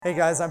Hey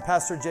guys, I'm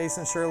Pastor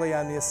Jason Shirley.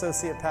 I'm the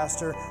associate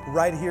pastor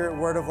right here at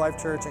Word of Life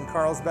Church in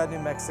Carlsbad, New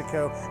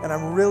Mexico, and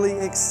I'm really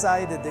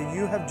excited that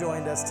you have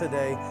joined us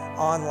today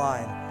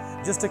online.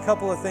 Just a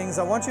couple of things.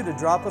 I want you to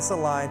drop us a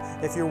line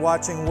if you're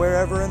watching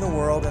wherever in the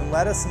world and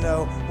let us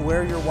know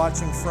where you're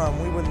watching from.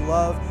 We would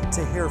love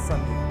to hear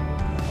from you.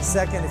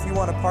 Second, if you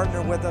want to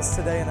partner with us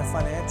today in a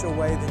financial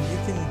way, then you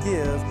can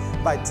give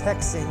by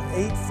texting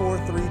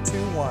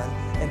 84321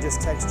 and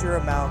just text your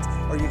amount,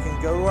 or you can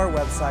go to our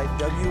website,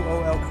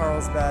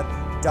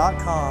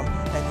 wolcarlsbad.com,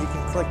 and you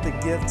can click the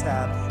Give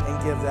tab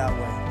and give that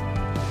way.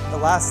 The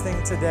last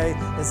thing today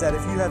is that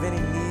if you have any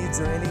needs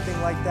or anything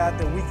like that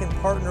that we can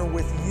partner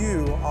with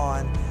you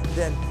on,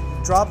 then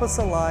drop us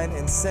a line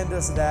and send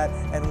us that,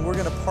 and we're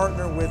going to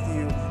partner with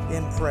you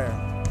in prayer.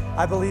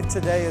 I believe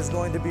today is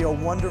going to be a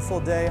wonderful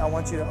day. I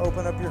want you to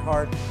open up your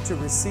heart to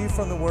receive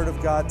from the Word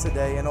of God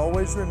today, and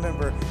always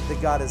remember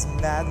that God is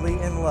madly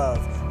in love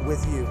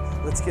with you.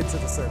 Let's get to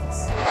the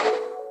service.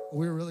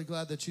 We're really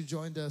glad that you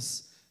joined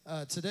us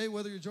today,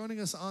 whether you're joining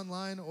us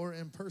online or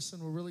in person.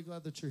 We're really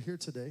glad that you're here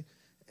today.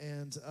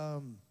 And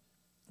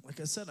like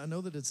I said, I know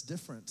that it's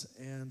different,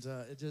 and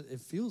it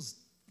feels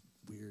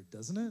weird,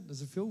 doesn't it?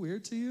 Does it feel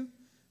weird to you?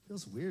 It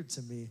feels weird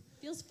to me.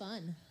 Feels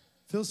fun.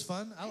 Feels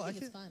fun? I like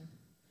think it's it. fun.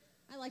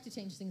 I like to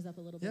change things up a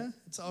little bit. Yeah,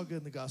 it's all good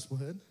in the gospel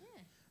hood.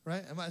 Yeah.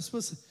 Right? Am I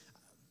supposed to?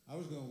 I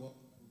was going to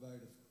welcome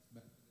everybody to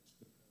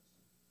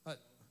What?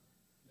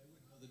 they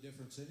wouldn't know the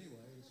difference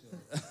anyway. So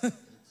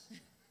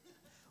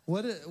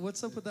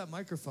What's up with that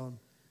microphone?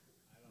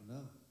 I don't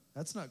know.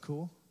 That's not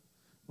cool.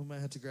 We might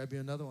have to grab you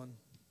another one.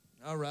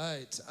 All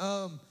right.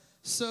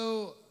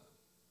 So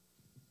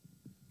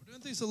we're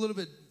doing things a little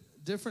bit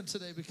different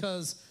today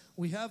because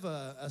we have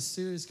a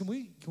series. Can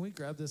we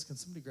grab this? Can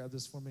somebody grab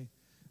this for me?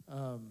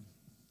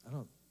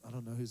 I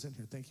don't know who's in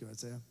here. Thank you,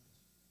 Isaiah.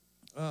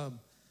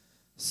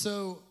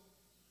 So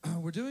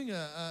we're doing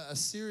a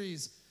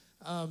series.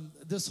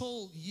 This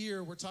whole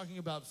year, we're talking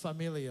about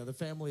familia, the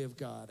family of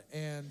God,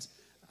 and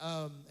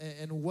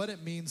what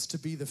it means to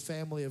be the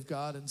family of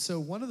God. And so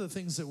one of the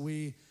things that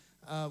we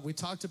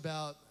talked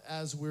about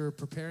as we're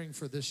preparing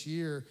for this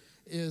year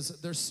is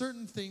there's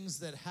certain things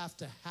that have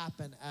to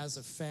happen as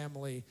a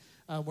family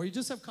where you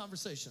just have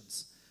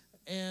conversations.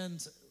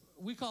 And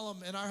we call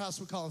them, in our house,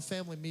 we call them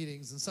family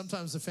meetings. And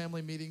sometimes the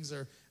family meetings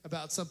are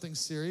about something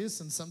serious,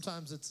 and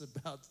sometimes it's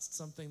about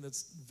something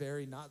that's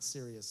very not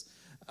serious.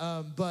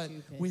 But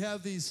Stupid. we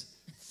have these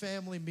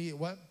family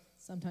what?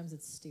 Sometimes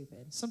it's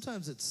stupid.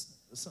 Sometimes it's...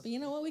 But you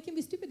know what? We can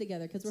be stupid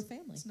together because we're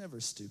family. It's never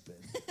stupid.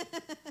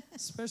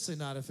 Especially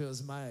not if it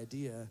was my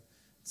idea.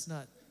 It's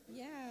not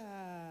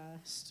Yeah.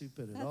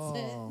 stupid at That's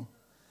all.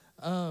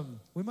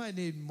 We might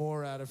need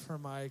more out of her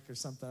mic or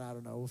something. I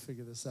don't know. We'll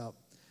figure this out.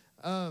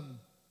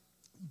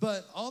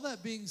 But all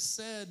that being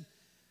said,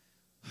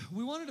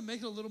 we wanted to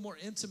make it a little more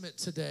intimate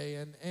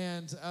today,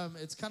 and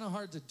it's kind of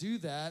hard to do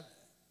that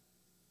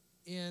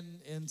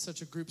in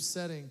such a group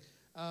setting.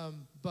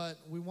 But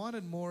we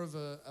wanted more of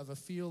a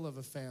feel of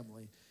a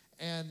family.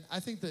 And I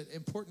think that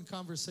important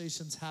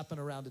conversations happen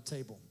around a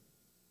table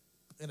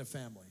in a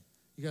family.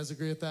 You guys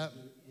agree with that?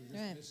 We're just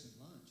Right. missing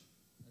lunch.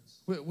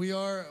 We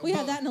are. We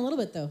have that in a little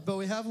bit, though. But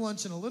we have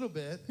lunch in a little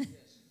bit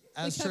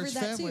as We covered church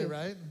that family, too.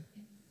 right?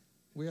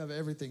 We have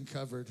everything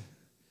covered.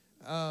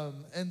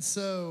 And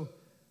so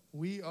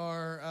we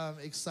are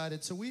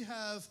excited. So we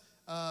have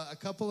a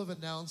couple of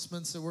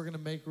announcements that we're going to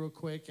make real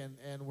quick,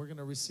 and we're going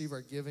to receive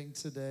our giving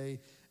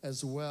today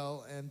as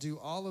well, and do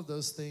all of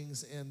those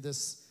things in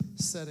this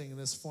setting, in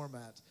this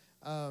format.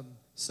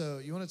 So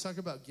you want to talk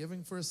about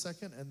giving for a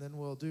second, and then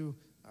we'll do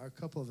our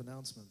couple of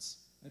announcements.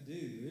 I do.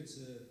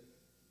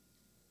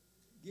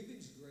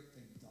 Giving's a great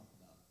thing to talk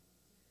about.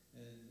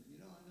 And,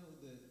 I know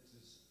that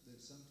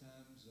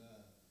sometimes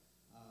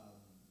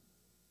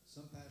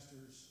some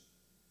pastors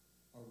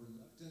are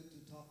reluctant to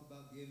talk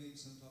about giving.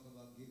 Some talk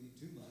about giving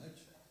too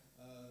much.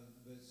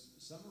 But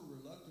some are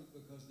reluctant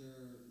because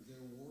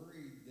they're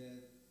worried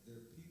that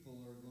their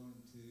people are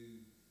going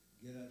to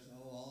get us,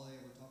 all they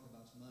ever talk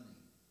about is money.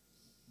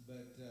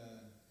 But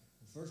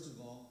first of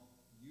all,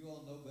 you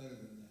all know better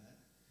than that.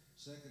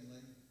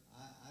 Secondly,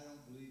 I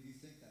don't believe you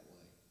think that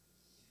way.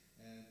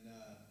 And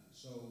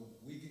so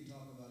we can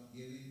talk about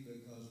giving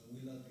because we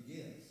love to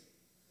give.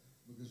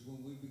 Because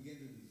when we begin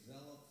to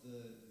develop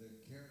the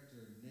character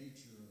and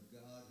nature of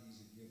God, He's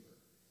a giver.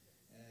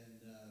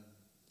 And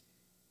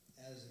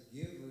as a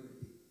giver,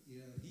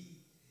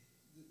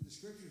 the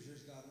Scripture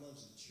says God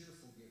loves a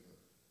cheerful giver.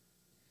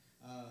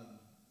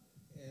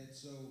 And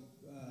so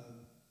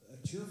a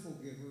cheerful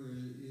giver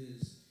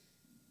is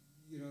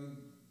you're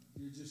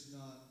just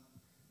not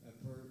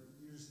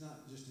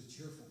just a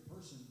cheerful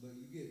person, but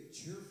you get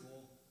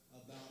cheerful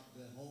about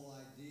the whole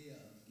idea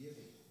of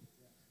giving.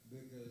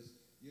 Because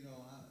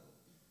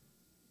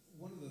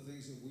one of the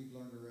things that we've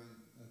learned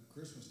around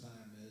Christmas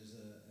time as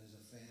a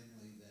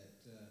family that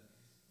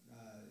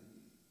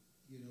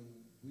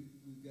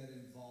we've got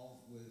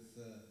involved with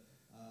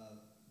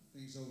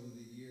things over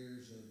the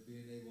years of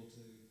being able to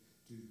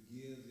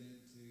give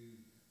into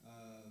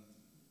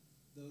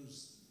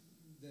those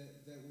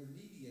that were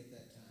needy at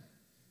that time.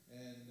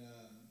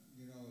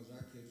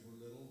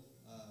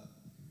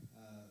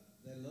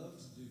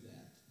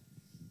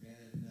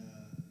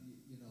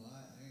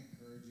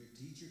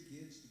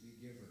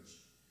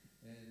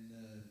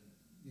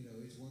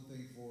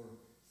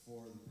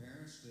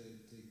 parents to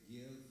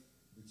give,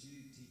 but you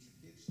need to teach your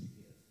kids to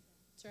give.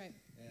 That's right.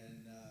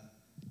 And,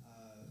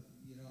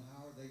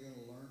 how are they going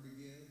to learn to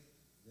give?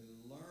 They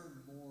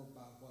learn more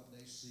about what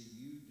they see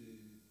you do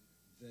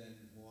than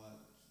what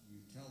you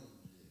tell them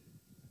to do.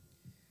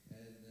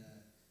 And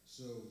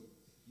so,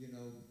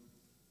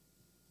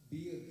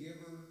 be a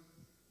giver,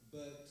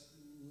 but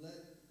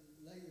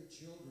let your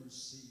children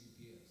see you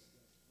give.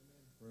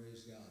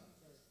 Praise God.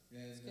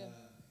 And,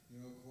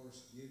 of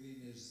course,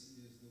 giving is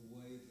the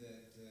way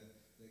that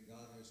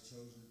God has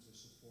chosen to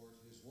support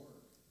his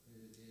work,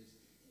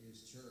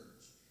 his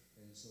church.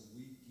 And so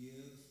we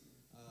give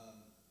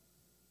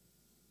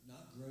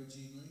not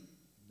grudgingly,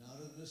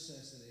 not of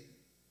necessity,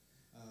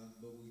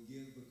 but we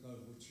give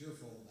because we're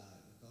cheerful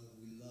about it, because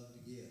we love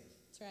to give.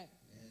 That's right.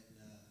 And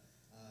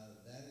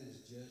that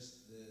is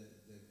just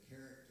the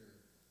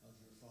character of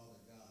your Father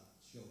God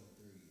showing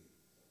through you.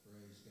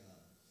 Praise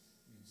God.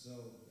 And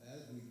so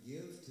as we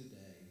give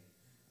today,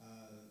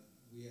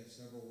 we have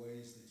several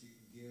ways that you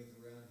can give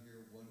around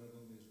here. One of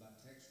them is by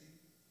texting.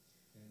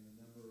 And the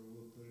number,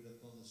 we'll put it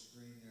up on the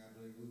screen there. I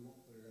believe we won't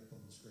put it up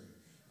on the screen.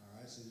 All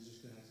right, so you're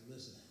just going to have to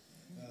listen.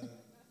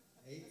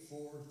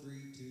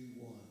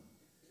 84321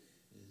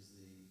 is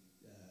the,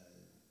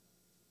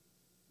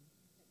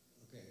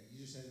 okay,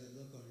 you just had that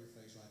look on your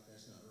face like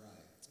that's not right.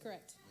 That's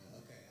correct.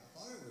 Okay, I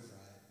thought it was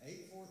right.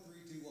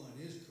 84321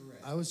 is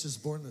correct. I was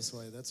just born this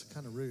way. That's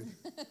kind of rude.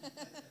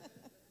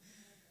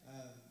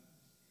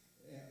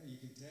 You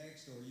can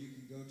text, or you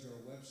can go to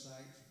our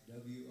website,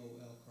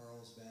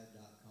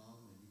 wolcarlsbad.com,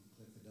 and you can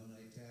click the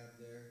donate tab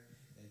there,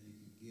 and you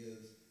can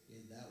give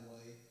in that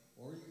way.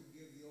 Or you can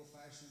give the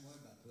old-fashioned way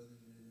by putting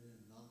it in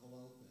an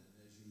envelope, and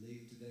as you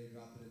leave today,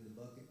 drop it in the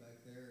bucket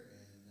back there,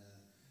 and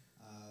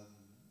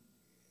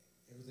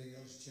everything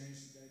else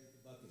changed today, but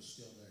the bucket's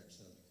still there.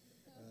 So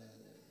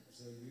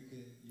you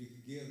can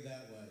give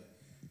that way.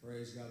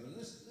 Praise God. But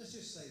let's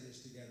just say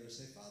this together.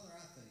 Say, Father,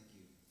 I thank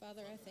you.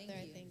 Father, I thank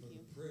you For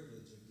the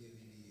privilege of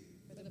giving to you.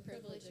 for the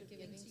privilege of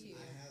giving to you.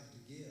 I have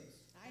to give.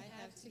 I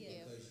have to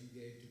give Because you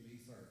gave to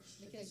me first.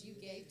 because you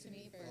gave to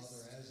me Father,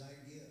 first. as I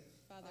give,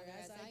 Father,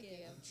 as I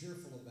give, I'm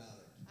cheerful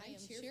about it. I am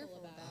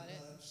cheerful about I'm it.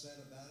 not upset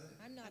about it.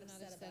 I'm not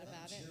upset about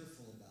I'm it.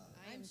 cheerful about it.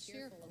 I am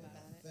cheerful And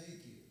about I it.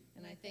 thank you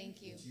And I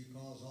thank you that you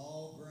cause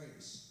all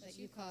grace that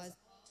you cause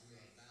to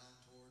abound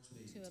towards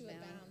me. to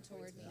abound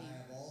toward That me. I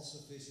have all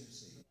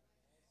sufficiency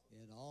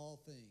in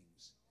all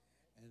things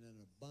and an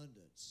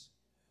abundance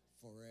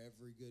for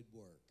every good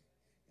work.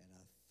 And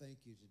I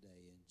thank you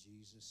today in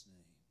Jesus'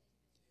 name.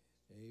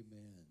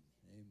 Amen.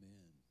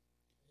 Amen.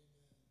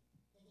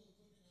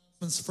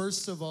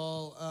 First of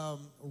all,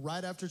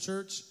 right after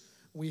church,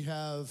 we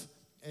have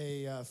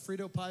a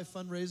Frito Pie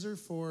fundraiser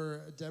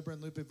for Deborah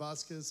and Lupe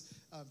Vasquez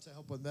to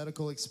help with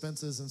medical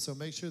expenses. And so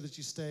make sure that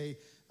you stay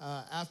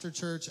after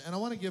church. And I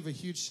want to give a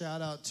huge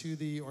shout out to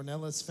the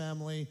Ornelas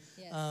family.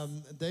 Yes.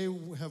 They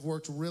have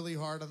worked really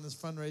hard on this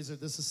fundraiser.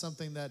 This is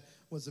something that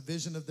was a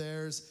vision of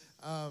theirs,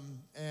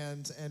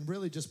 and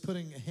really just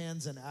putting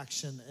hands in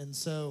action. And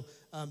so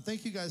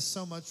thank you guys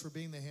so much for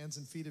being the hands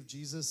and feet of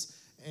Jesus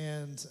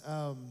and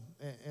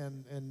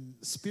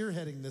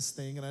spearheading this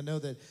thing. And I know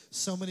that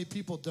so many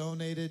people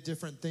donated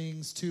different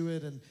things to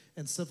it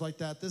and stuff like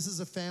that. This is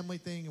a family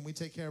thing, and we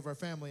take care of our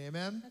family.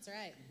 Amen? That's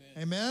right.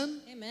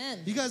 Amen? Amen.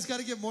 You guys got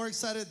to get more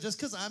excited. Just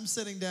because I'm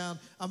sitting down,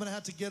 I'm going to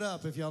have to get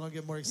up if y'all don't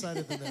get more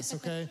excited than this,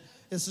 okay?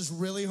 It's just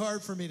really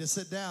hard for me to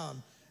sit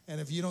down.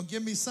 And if you don't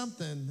give me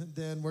something,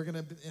 then we're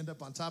going to end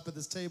up on top of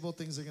this table.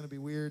 Things are going to be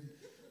weird.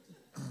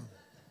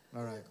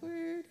 All right.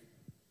 Awkward.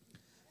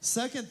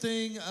 Second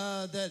thing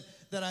that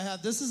I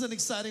have, this is an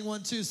exciting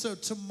one too. So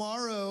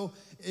tomorrow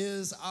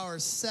is our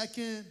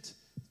second,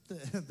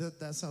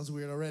 that sounds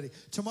weird already.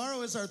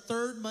 Tomorrow is our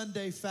third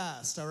Monday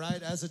fast, all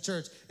right, as a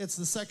church. It's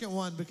the second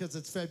one because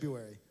it's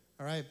February,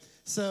 all right?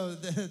 So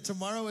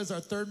tomorrow is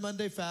our third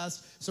Monday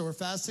fast. So we're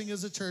fasting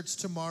as a church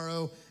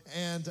tomorrow,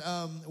 and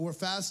we're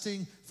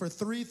fasting for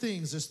three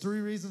things. There's three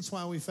reasons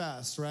why we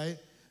fast, right?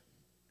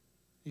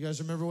 You guys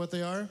remember what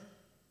they are?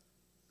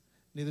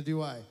 Neither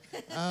do I.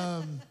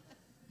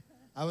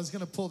 I was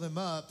going to pull them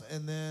up,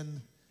 and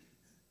then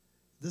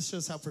this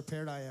shows how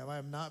prepared I am. I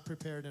am not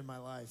prepared in my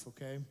life,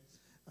 okay?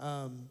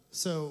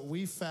 So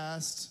we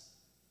fast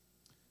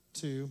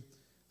to,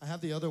 I have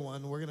the other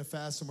one. We're going to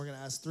fast, and we're going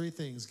to ask three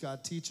things.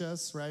 God, teach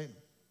us, right?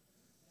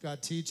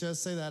 God, teach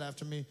us. Say that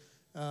after me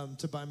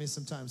to buy me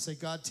some time. Say,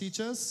 God, teach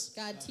us.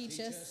 God, teach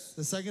us.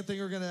 The second thing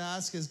we're going to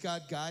ask is,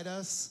 God, guide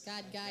us.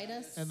 God, guide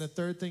us. And the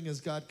third thing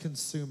is, God,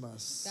 consume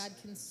us. God,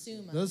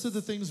 consume us. Those are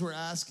the things we're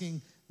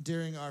asking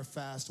during our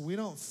fast. We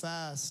don't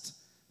fast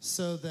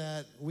so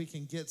that we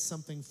can get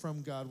something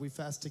from God. We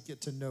fast to get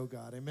to know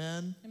God.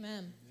 Amen?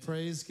 Amen.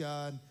 Praise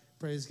God.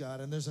 Praise God.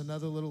 And there's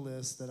another little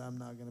list that I'm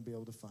not going to be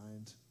able to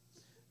find.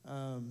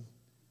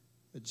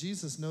 But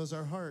Jesus knows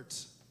our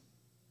heart.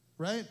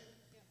 Right?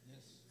 Yes.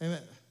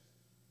 Amen.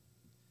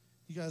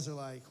 You guys are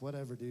like,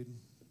 whatever, dude.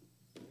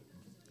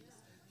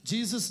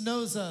 Jesus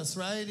knows us,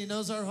 right? He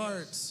knows our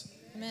hearts.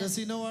 Amen. Does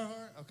he know our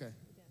heart? Okay.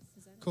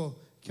 Cool.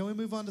 Can we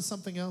move on to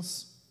something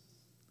else?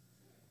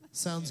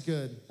 Sounds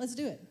good. Let's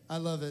do it. I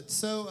love it.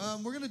 So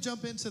we're going to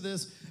jump into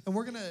this, and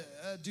we're going to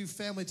do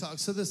family talk.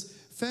 So this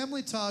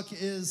family talk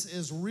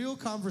is real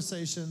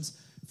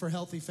conversations for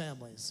healthy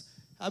families.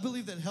 I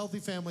believe that healthy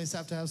families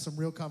have to have some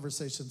real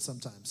conversations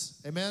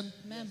sometimes. Amen?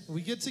 Amen.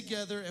 We get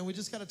together, and we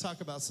just got to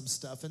talk about some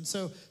stuff. And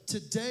so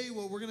today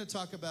what we're going to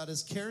talk about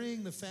is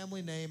carrying the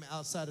family name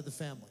outside of the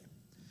family.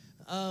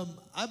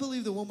 I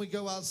believe that when we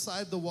go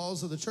outside the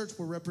walls of the church,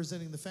 we're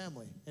representing the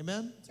family.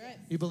 Amen? That's right.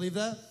 You believe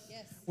that?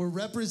 Yes. We're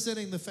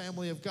representing the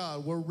family of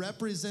God. We're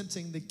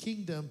representing the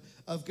kingdom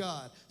of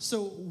God.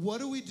 So what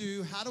do we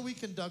do? How do we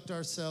conduct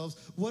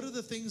ourselves? What are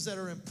the things that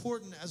are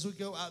important as we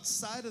go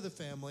outside of the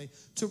family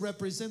to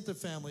represent the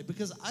family?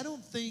 Because I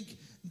don't think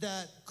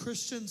that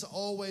Christians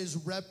always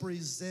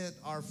represent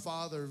our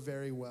Father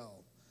very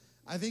well.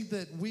 I think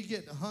that we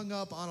get hung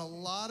up on a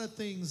lot of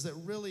things that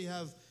really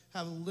have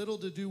little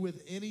to do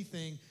with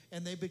anything,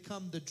 and they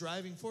become the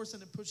driving force,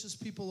 and it pushes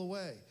people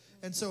away.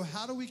 And so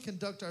how do we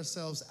conduct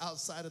ourselves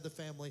outside of the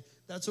family?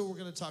 That's what we're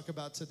going to talk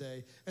about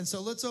today. And so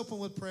let's open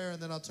with prayer,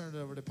 and then I'll turn it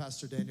over to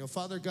Pastor Daniel.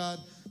 Father God,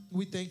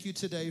 we thank you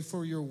today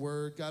for your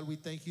word. God, we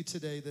thank you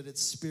today that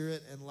it's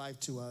spirit and life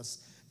to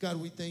us. God,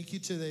 we thank you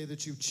today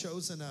that you've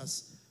chosen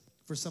us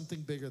for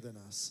something bigger than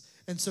us.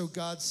 And so,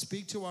 God,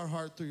 speak to our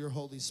heart through your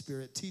Holy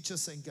Spirit. Teach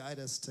us and guide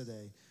us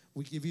today.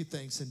 We give you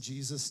thanks in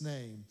Jesus'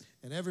 name.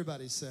 And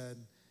everybody said,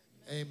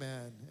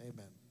 amen,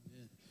 amen.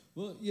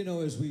 Well, you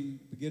know, as we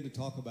begin to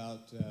talk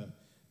about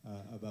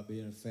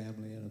being a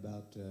family and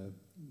about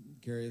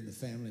carrying the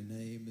family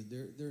name,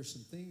 and there are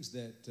some things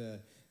that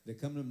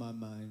come to my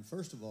mind.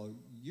 First of all,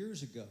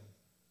 years ago,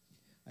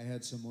 I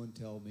had someone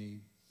tell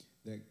me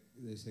that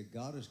they said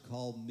God has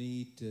called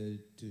me to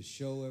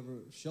show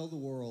the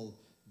world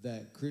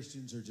that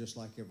Christians are just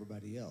like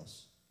everybody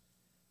else.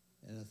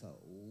 And I thought,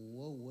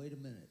 whoa, wait a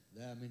minute.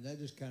 That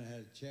just kind of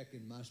had a check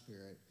in my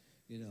spirit,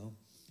 you know.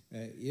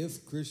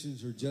 If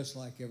Christians are just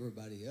like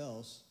everybody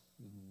else,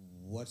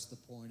 what's the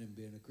point in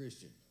being a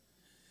Christian?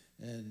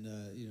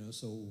 And,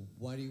 so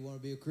why do you want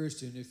to be a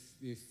Christian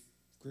if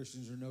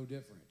Christians are no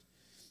different?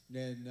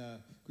 And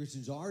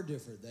Christians are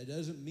different. That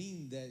doesn't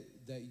mean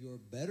that you're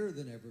better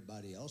than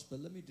everybody else, but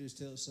let me just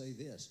say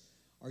this.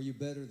 Are you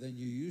better than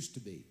you used to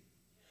be?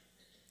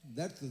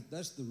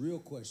 That's the real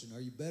question.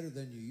 Are you better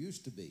than you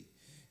used to be?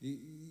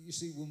 You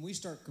see, when we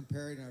start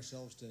comparing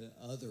ourselves to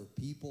other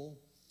people,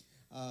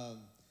 I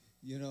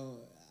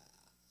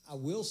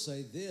will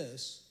say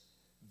this,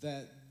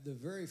 that the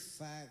very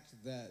fact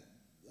that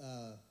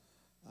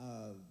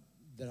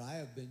I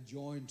have been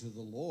joined to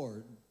the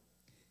Lord,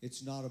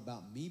 it's not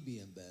about me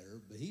being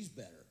better, but He's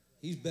better.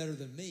 He's better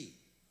than me,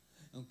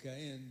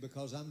 okay? And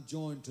because I'm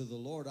joined to the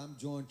Lord, I'm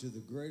joined to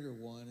the greater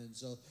one, and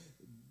so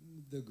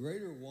the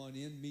greater one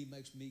in me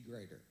makes me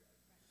greater.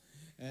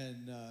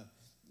 And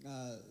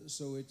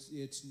so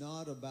it's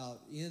not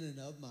about in and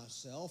of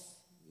myself.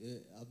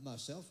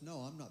 No,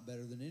 I'm not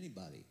better than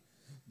anybody.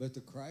 But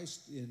the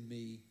Christ in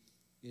me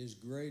is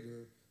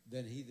greater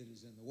than he that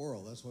is in the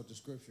world. That's what the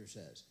Scripture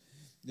says.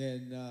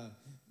 And,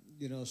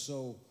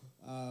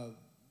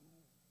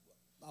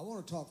 I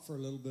want to talk for a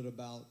little bit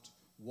about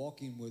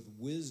walking with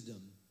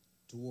wisdom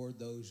toward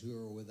those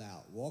who are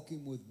without.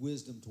 Walking with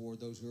wisdom toward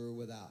those who are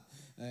without.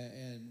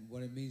 And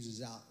what it means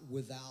is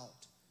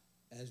without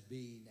as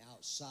being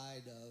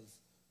outside of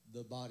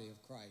the body of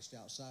Christ,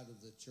 outside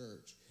of the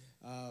church.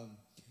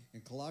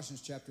 In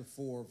Colossians chapter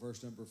 4,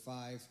 verse number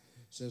 5,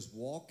 says,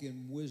 walk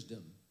in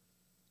wisdom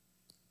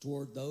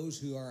toward those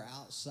who are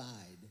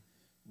outside,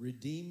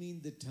 redeeming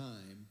the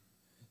time.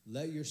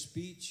 Let your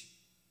speech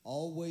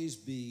always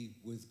be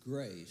with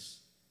grace,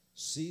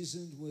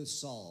 seasoned with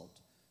salt,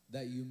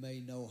 that you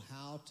may know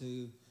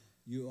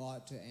you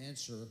ought to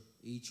answer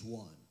each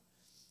one.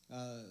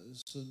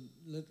 So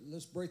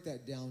let's break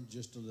that down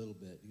just a little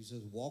bit. He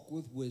says, walk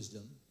with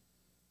wisdom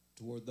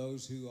toward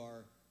those who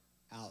are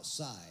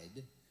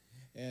outside.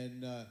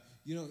 And,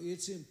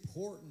 it's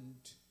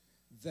important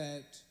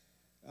that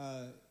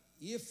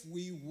if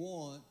we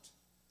want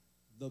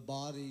the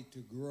body to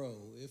grow,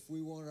 if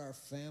we want our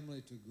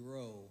family to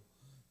grow,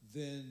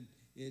 then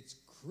it's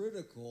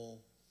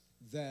critical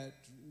that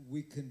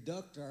we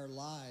conduct our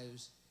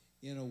lives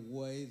in a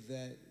way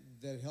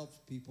that helps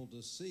people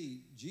to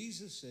see.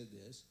 Jesus said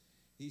this.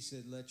 He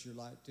said, let your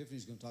light,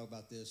 Tiffany's going to talk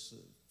about this,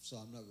 so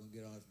I'm not going to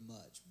get on it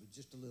much, but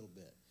just a little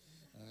bit.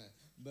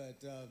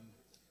 But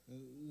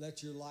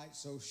let your light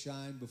so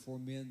shine before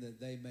men that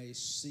they may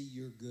see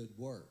your good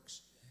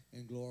works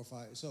and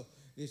glorify it. So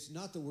it's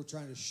not that we're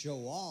trying to show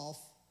off,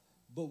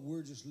 but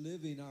we're just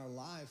living our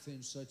life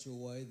in such a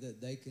way that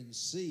they can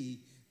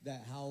see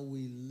that how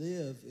we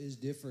live is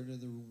different.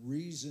 And the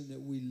reason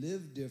that we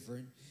live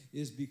different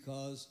is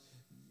because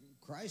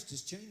Christ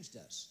has changed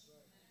us.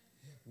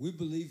 We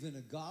believe in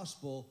a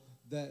gospel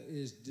that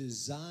is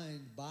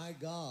designed by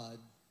God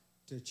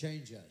to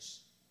change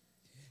us.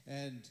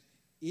 And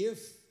if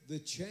the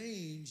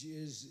change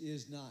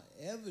is not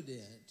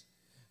evident,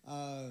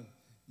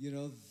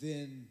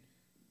 then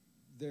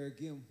there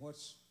again,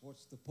 what's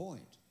the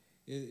point?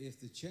 If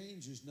the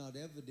change is not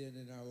evident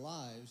in our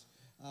lives,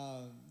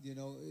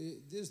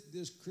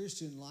 This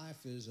Christian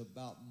life is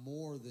about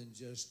more than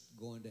just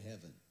going to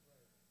heaven.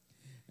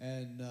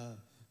 And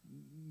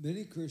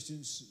many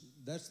Christians,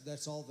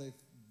 that's all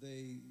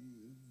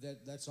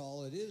that's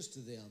all it is to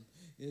them.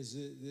 This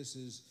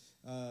is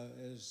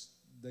as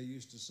they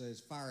used to say, it's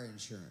fire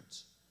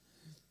insurance,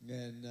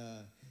 and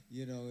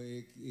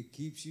it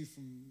keeps you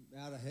from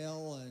out of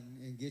hell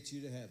and gets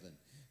you to heaven.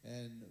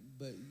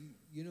 But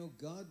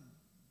God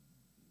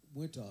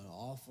went to an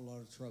awful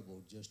lot of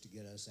trouble just to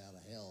get us out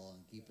of hell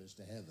and keep us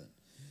to heaven,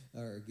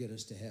 or get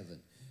us to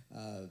heaven.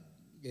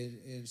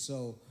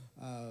 So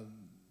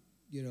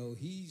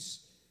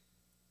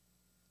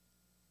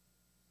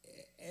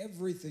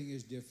everything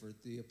is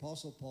different. The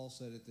Apostle Paul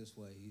said it this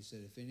way. He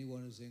said, if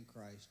anyone is in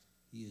Christ,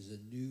 he is a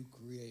new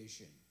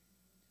creation.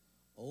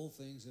 Old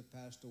things have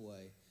passed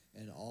away,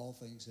 and all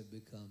things have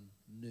become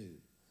new.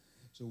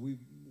 So we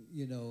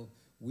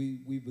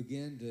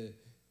begin to,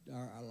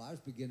 our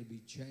lives begin to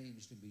be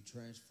changed and be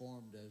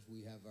transformed as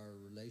we have our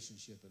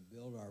relationship and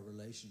build our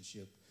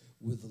relationship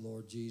with the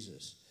Lord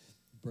Jesus.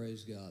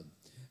 Praise God.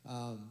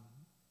 I'm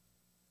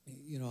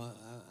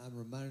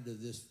reminded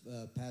of this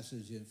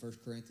passage in 1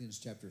 Corinthians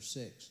chapter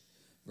 6,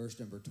 verse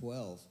number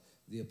 12.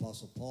 The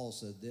Apostle Paul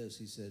said this.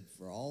 He said,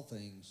 for all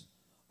things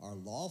are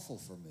lawful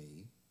for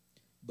me,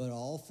 but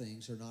all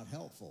things are not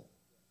helpful.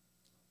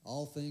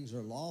 All things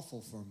are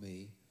lawful for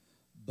me,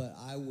 but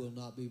I will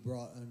not be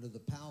brought under the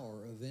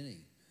power of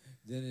any.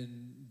 Then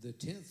in the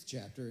 10th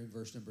chapter, in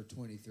verse number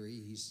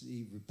 23,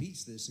 he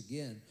repeats this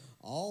again.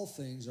 All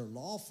things are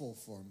lawful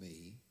for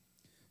me,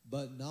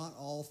 but not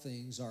all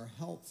things are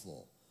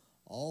helpful.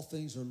 All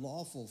things are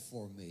lawful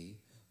for me,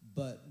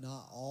 but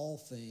not all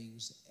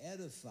things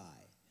edify.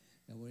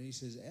 And when he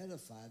says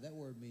edify, that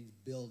word means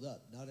build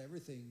up. Not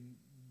everything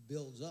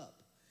builds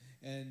up.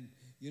 And,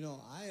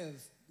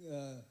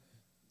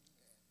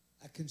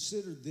 I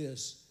considered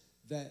this,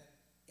 that,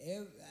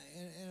 and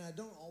I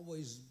don't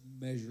always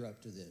measure up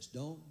to this.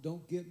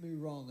 Don't get me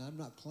wrong. I'm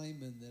not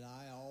claiming that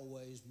I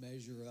always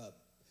measure up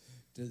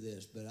to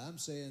this, but I'm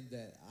saying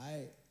that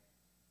I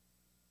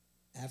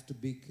have to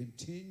be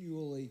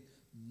continually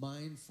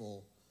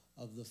mindful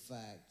of the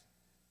fact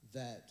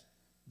that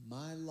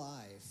my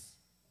life,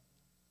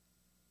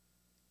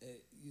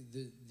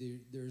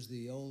 there's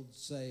the old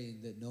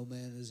saying that no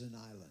man is an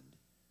island.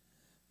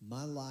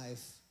 My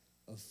life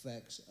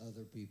affects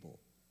other people,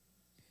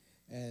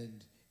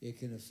 and it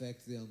can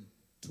affect them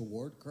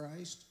toward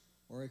Christ,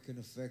 or it can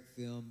affect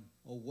them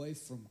away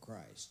from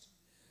Christ.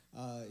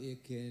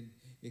 It can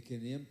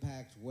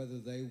impact whether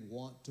they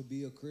want to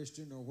be a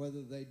Christian or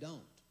whether they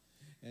don't.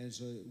 And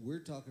so we're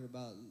talking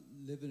about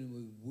living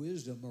with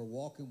wisdom or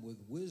walking with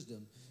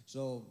wisdom.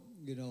 So,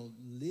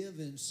 live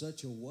in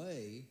such a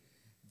way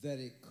that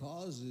it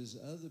causes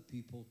other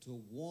people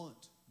to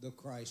want the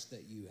Christ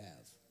that you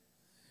have.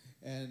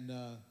 And,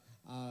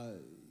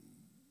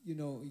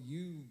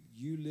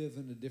 you live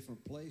in a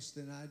different place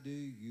than I do.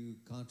 You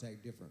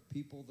contact different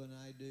people than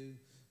I do.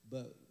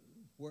 But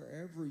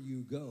wherever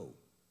you go,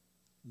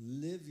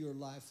 live your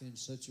life in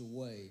such a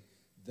way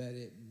that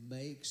it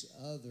makes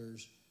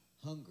others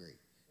hungry.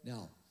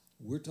 Now,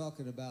 we're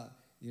talking about,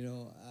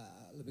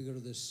 let me go to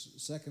this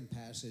second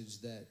passage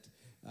that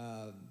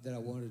I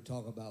wanted to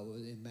talk about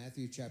in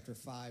Matthew chapter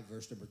 5,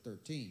 verse number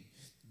 13.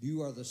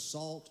 You are the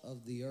salt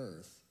of the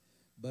earth,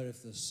 but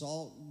if the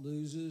salt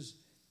loses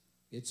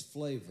its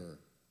flavor,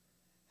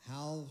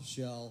 how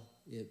shall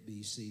it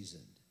be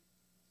seasoned?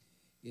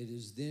 It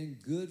is then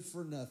good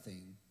for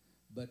nothing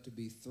but to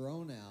be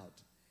thrown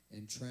out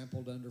and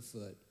trampled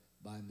underfoot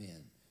by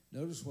men.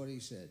 Notice what he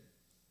said.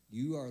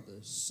 You are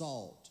the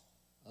salt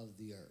of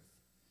the earth.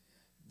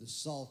 The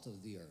salt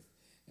of the earth.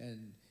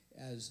 And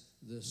as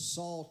the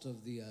salt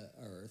of the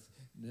earth,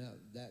 now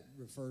that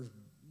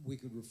we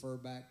could refer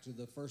back to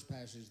the first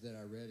passage that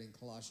I read in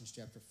Colossians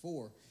chapter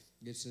 4.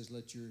 It says,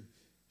 let your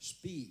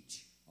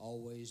speech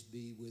always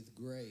be with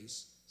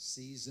grace,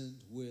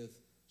 seasoned with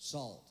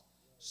salt.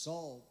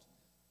 Salt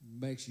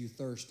makes you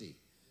thirsty.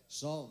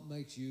 Salt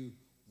makes you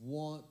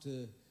want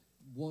to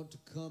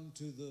come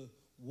to the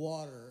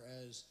water,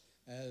 as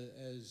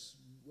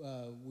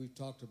we've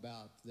talked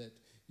about, that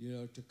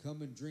to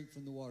come and drink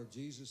from the water.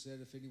 Jesus said,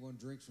 if anyone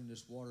drinks from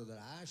this water that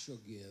I shall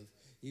give,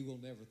 he will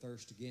never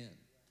thirst again.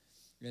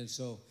 And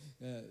so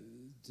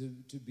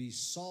to be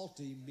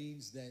salty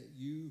means that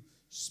you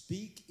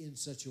speak in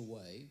such a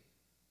way,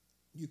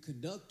 you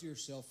conduct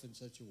yourself in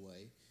such a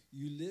way,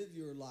 you live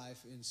your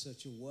life in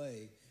such a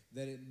way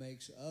that it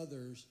makes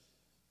others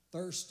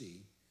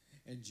thirsty.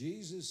 And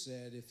Jesus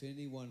said, if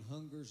anyone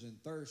hungers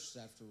and thirsts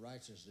after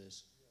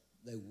righteousness,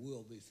 they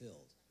will be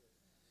filled.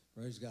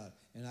 Praise God.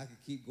 And I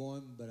could keep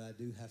going, but I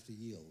do have to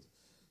yield.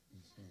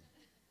 So.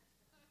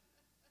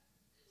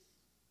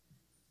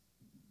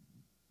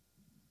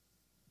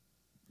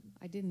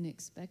 I didn't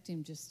expect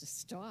him just to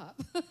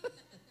stop.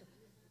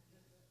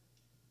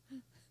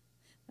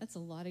 That's a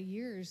lot of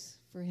years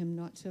for him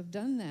not to have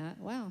done that.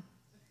 Wow.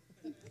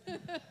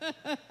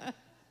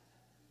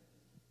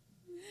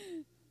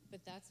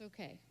 But that's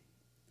okay.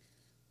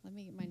 Let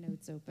me get my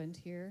notes opened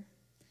here.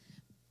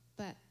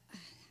 But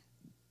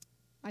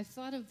I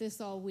thought of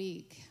this all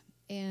week,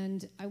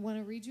 and I want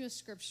to read you a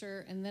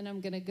scripture, and then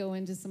I'm going to go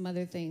into some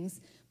other things.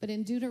 But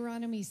in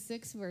Deuteronomy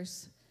 6,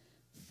 verse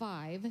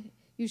 5,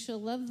 you shall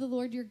love the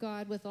Lord your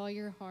God with all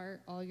your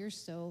heart, all your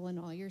soul, and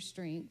all your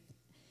strength.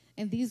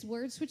 And these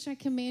words which I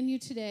command you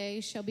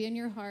today shall be in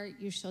your heart.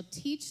 You shall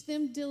teach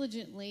them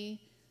diligently.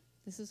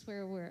 This is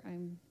where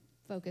I'm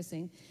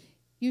focusing.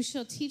 You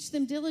shall teach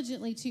them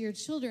diligently to your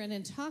children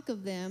and talk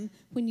of them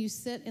when you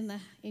sit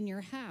in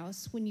your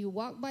house, when you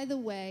walk by the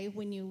way,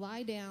 when you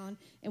lie down,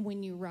 and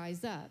when you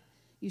rise up.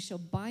 You shall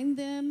bind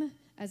them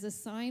as a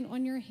sign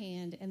on your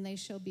hand, and they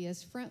shall be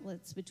as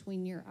frontlets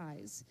between your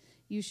eyes.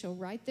 You shall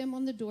write them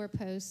on the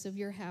doorposts of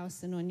your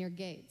house and on your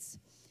gates.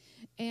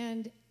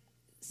 And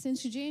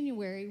since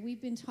January,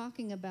 we've been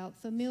talking about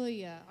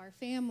familia, our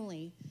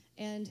family,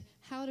 and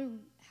how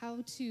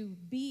to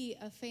be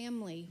a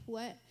family,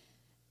 what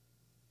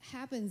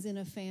happens in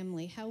a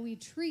family, how we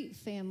treat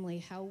family,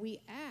 how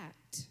we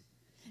act.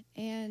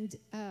 And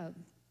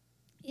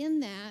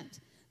in that,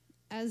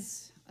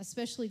 as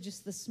especially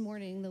just this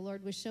morning, the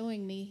Lord was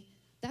showing me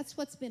that's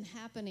what's been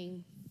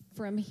happening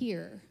from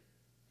here.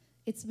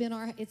 It's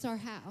our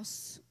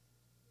house.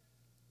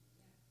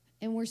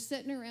 And we're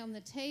sitting around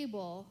the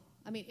table.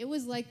 I mean, it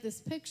was like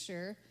this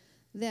picture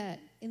that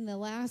in the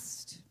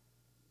last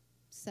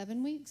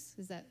 7 weeks,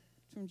 is that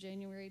from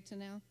January to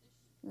now,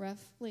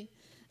 roughly?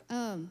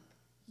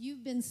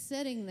 You've been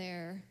sitting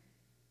there,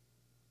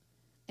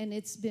 and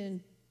it's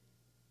been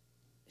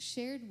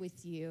shared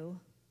with you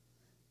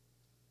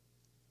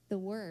the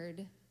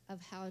word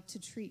of how to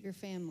treat your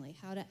family,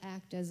 how to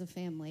act as a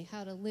family,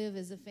 how to live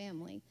as a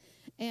family.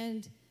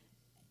 And,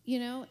 you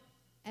know,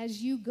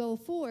 as you go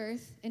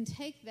forth and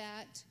take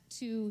that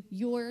to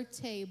your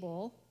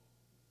table,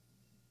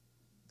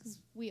 because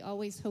we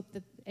always hope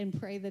that and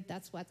pray that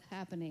that's what's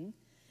happening,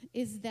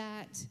 is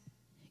that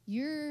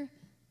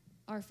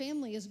our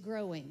family is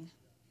growing.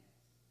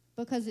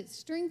 Because it's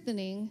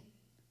strengthening,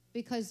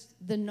 because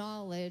the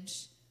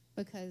knowledge,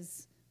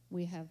 because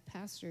we have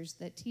pastors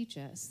that teach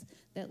us,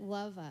 that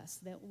love us,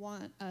 that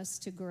want us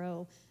to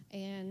grow,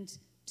 and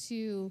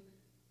the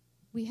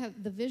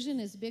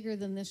vision is bigger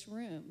than this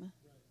room.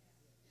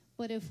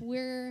 But if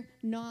we're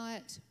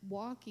not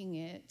walking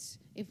it,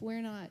 if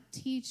we're not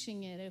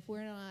teaching it, if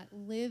we're not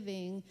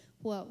living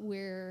what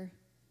we're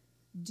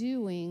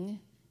doing,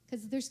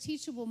 because there's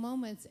teachable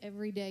moments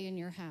every day in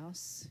your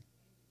house.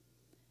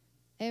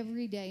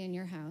 Every day in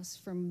your house,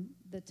 from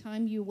the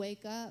time you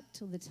wake up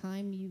till the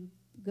time you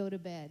go to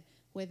bed,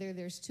 whether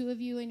there's 2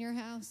 of you in your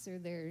house or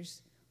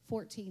there's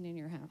 14 in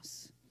your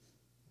house.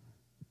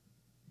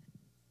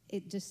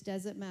 It just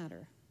doesn't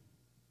matter.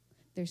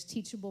 There's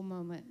teachable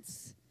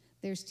moments.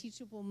 There's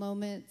teachable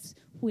moments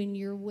when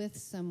you're with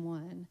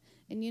someone.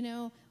 And, you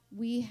know,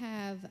 we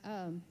have,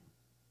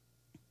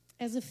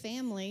 as a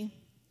family,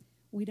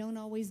 we don't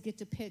always get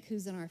to pick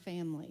who's in our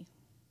family.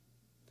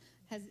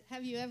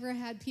 Have you ever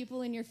had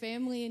people in your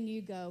family and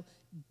you go,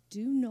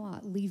 do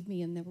not leave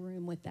me in the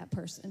room with that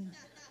person?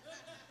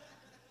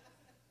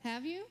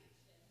 Have you?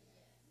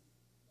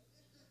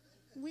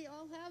 We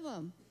all have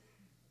them.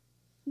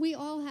 We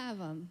all have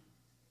them.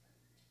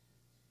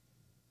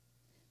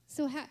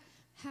 So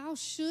how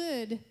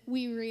should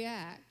we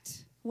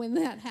react when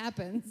that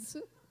happens?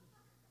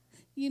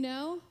 You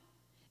know?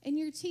 And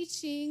you're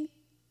teaching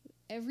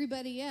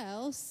everybody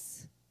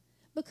else,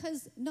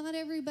 because not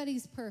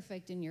everybody's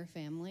perfect in your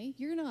family.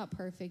 You're not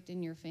perfect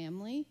in your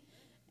family.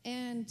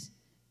 And,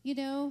 you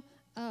know,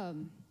 I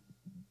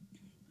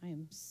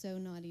am so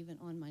not even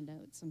on my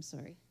notes. I'm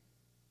sorry.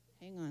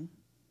 Hang on.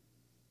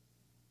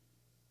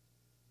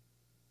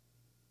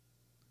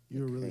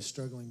 You were really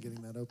struggling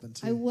getting that open,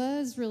 too. I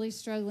was really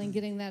struggling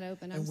getting that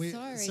open. I'm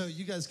sorry. So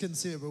you guys couldn't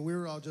see it, but we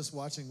were all just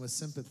watching with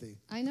sympathy.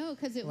 I know,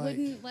 because it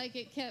wouldn't,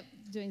 it kept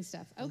doing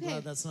stuff. Okay. I'm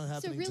glad that's not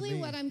happening to me. So really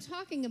what I'm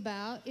talking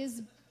about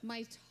is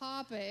my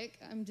topic.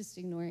 I'm just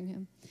ignoring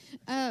him.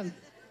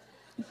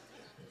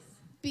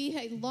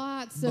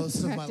 Lots of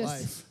most practice. of my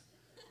life.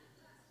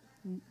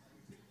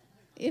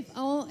 If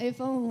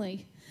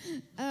only.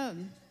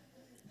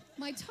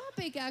 My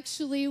topic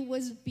actually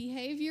was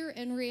behavior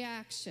and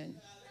reaction.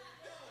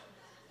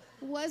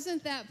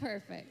 Wasn't that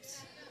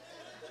perfect?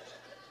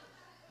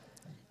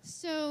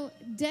 So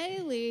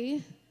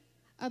daily,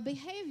 a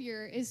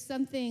behavior is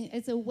something,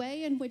 it's a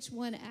way in which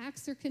one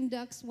acts or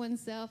conducts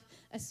oneself,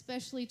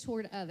 especially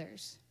toward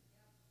others.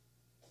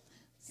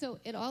 So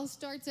it all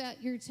starts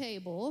at your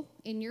table,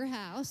 in your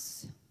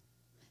house,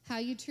 how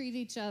you treat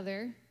each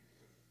other.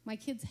 My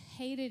kids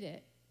hated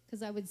it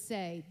because I would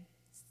say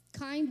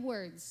kind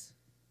words.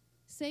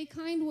 Say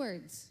kind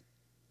words.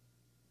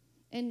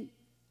 And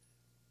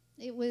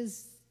it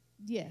was,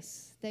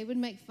 yes, they would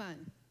make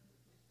fun.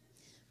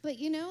 But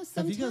you know,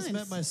 sometimes... Have you guys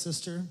met my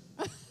sister?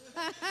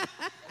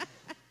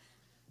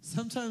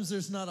 Sometimes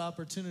there's not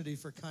opportunity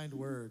for kind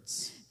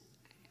words.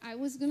 I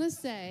was going to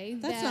say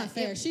That's not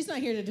fair. She's not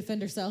here to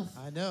defend herself.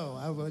 I know.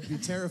 I would be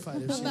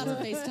terrified if she I'm about were.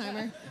 to FaceTime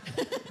her.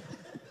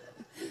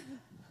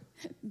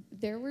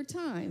 There were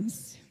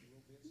times.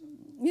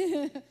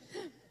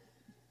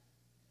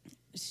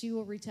 She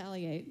will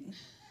retaliate.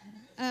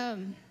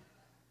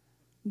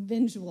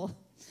 Vengeful.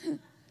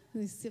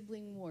 The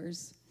sibling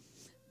wars.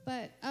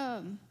 But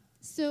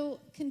so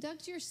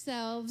conduct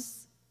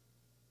yourselves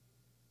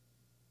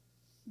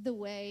the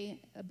way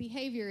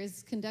behavior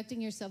is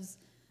conducting yourselves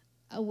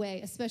a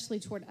way, especially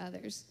toward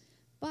others.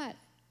 But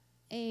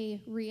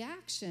a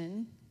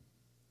reaction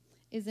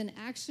is an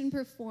action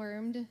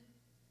performed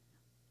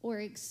or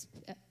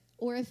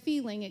a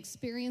feeling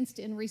experienced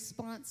in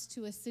response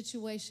to a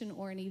situation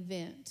or an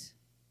event.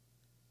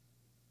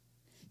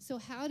 So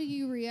how do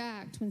you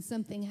react when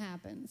something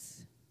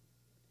happens?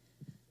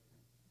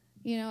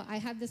 You know, I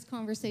had this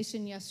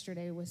conversation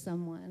yesterday with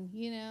someone,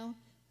 you know.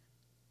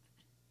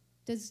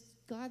 Does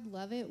God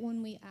love it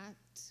when we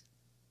act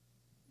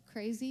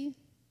crazy?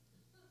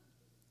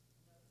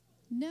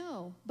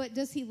 No. But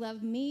does he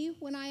love me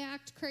when I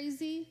act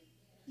crazy?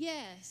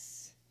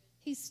 Yes.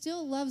 He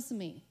still loves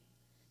me.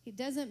 It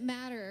doesn't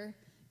matter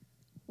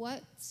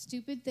what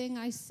stupid thing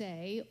I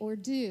say or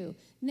do.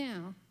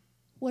 Now,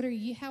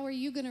 how are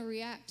you going to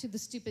react to the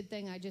stupid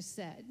thing I just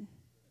said?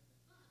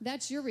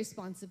 That's your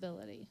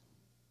responsibility.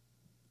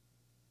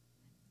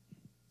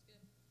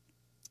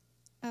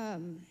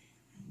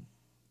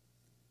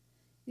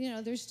 You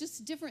know, there's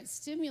just different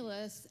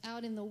stimulus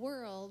out in the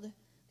world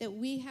that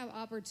we have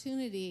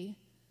opportunity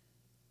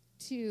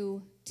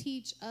to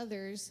teach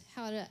others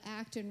how to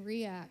act and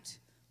react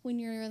when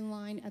you're in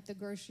line at the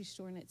grocery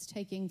store and it's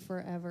taking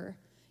forever.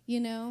 You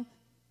know,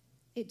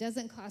 it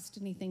doesn't cost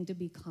anything to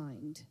be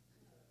kind.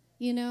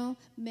 You know,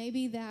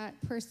 maybe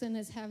that person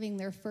is having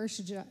their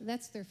first job,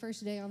 that's their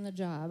first day on the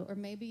job, or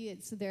maybe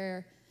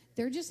they're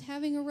just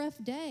having a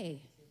rough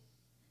day.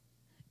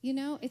 You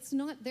know, it's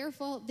not their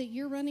fault that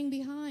you're running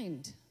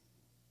behind.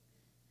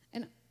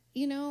 And,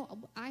 you know,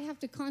 I have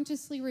to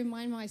consciously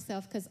remind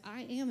myself because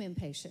I am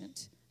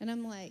impatient. And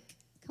I'm like,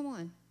 come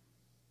on.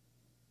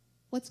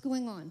 What's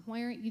going on?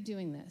 Why aren't you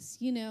doing this?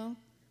 You know?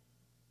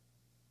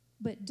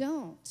 But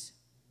don't.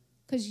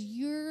 Because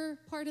you're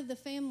part of the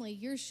family.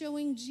 You're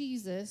showing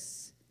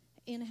Jesus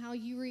in how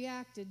you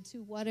reacted to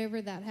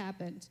whatever that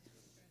happened.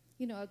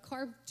 You know, a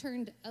car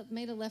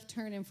made a left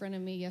turn in front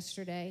of me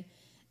yesterday.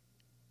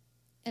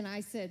 And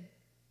I said,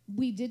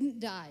 we didn't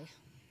die.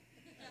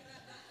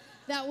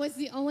 That was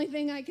the only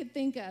thing I could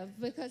think of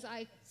because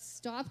I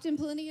stopped in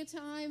plenty of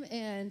time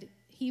and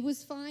he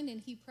was fine and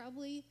he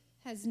probably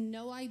has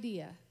no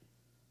idea.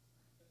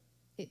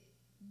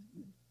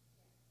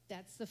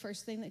 That's the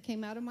first thing that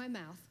came out of my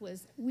mouth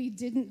was, we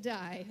didn't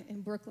die,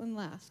 and Brooklyn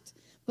laughed.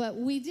 But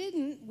we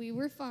didn't. We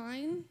were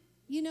fine.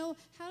 You know,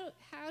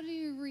 how do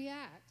you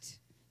react?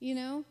 You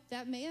know,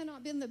 that may have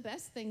not been the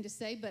best thing to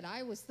say, but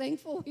I was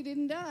thankful we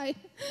didn't die.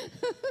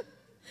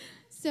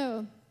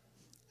 So,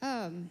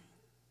 our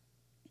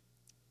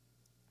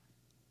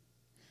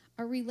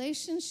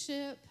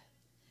relationship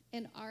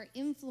and our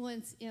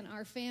influence in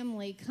our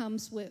family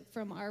comes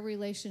from our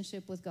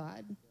relationship with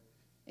God.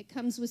 It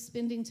comes with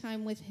spending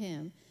time with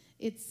him.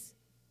 It's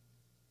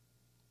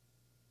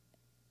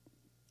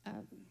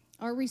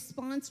our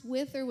response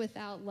with or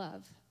without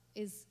love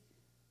is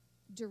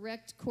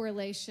direct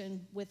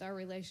correlation with our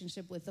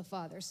relationship with the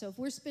Father. So if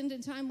we're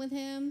spending time with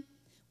him,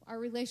 our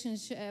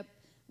relationship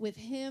with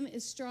him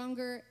is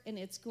stronger, and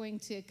it's going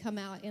to come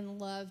out in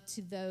love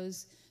to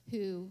those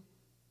who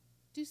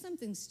do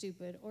something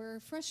stupid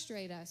or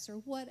frustrate us or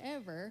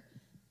whatever,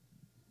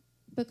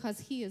 because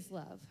he is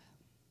love.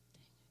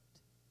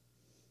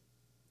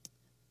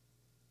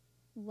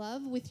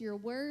 Love with your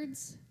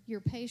words,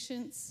 your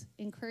patience,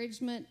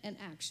 encouragement, and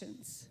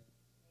actions.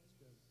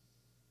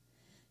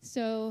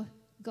 So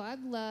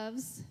God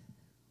loves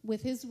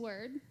with his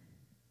word,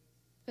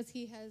 because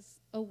he has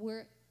a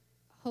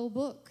whole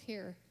book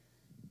here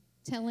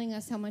telling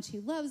us how much he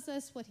loves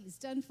us, what he's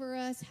done for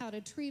us, how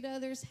to treat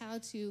others, how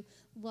to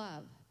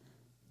love.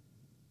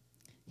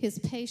 His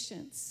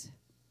patience.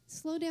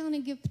 Slow down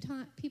and give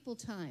people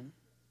time.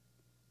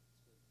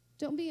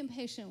 Don't be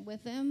impatient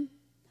with them.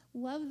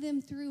 Love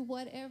them through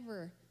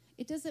whatever.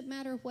 It doesn't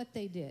matter what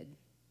they did.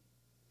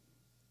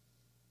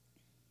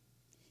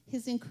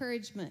 His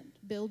encouragement,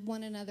 build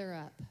one another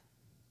up.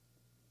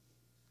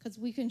 Because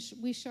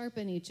we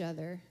sharpen each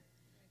other.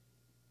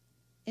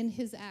 In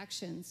his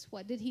actions,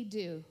 what did he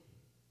do?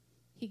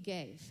 He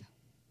gave.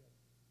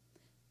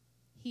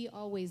 He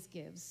always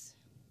gives.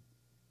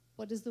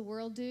 What does the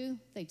world do?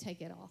 They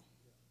take it all.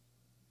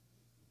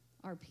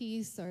 Our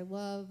peace, our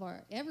love,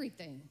 our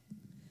everything.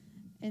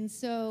 And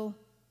so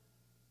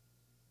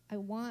I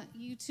want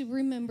you to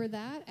remember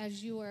that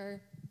as you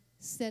are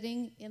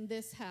sitting in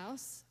this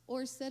house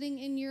or sitting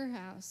in your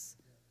house,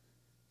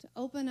 to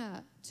open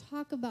up,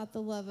 talk about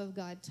the love of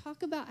God,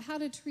 talk about how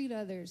to treat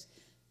others,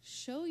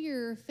 show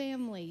your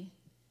family,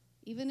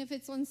 even if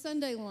it's on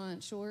Sunday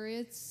lunch or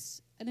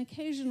it's an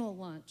occasional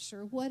lunch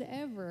or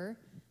whatever,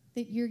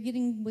 that you're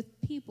getting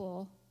with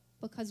people,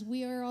 because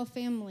we are all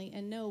family.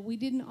 And no, we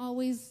didn't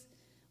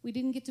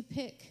get to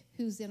pick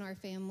who's in our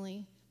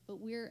family, but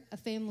we're a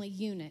family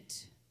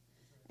unit.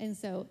 And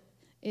so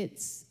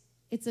it's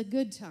a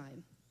good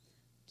time.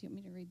 Do you want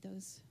me to read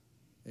those?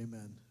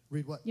 Amen.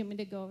 Read what? You want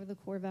me to go over the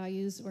core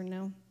values or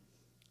no?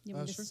 You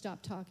want me Sure. to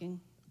stop talking?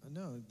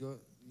 No, go.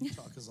 You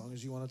talk as long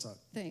as you want to talk.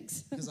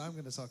 Thanks. Because I'm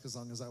going to talk as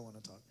long as I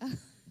want to talk.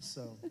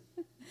 So.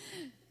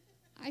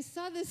 I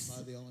saw this.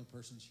 Am I the only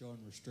person showing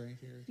restraint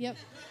here? Yep.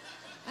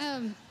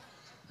 Hey,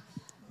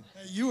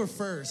 you were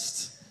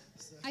first.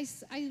 I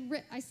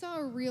saw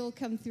a reel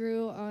come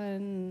through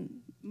on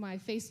my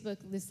Facebook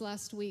this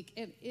last week,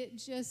 and it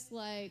just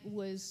like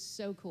was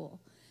so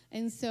cool.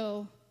 And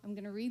so I'm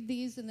going to read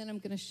these, and then I'm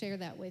going to share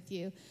that with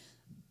you.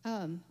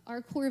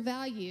 Our core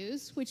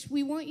values, which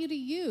we want you to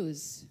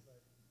use.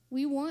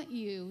 We want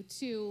you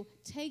to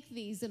take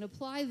these and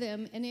apply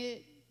them, and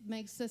it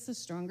makes us a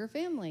stronger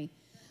family.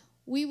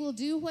 We will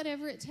do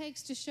whatever it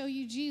takes to show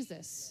you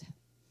Jesus.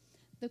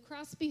 The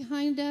cross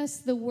behind us,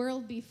 the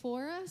world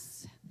before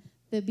us,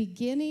 the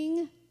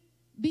beginning.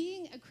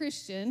 Being a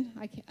Christian,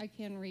 I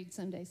can read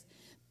some days.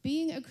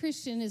 Being a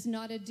Christian is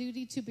not a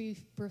duty to be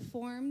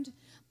performed,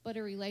 but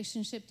a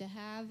relationship to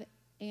have.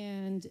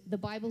 And the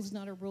Bible's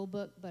not a rule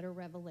book, but a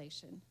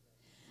revelation.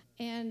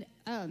 And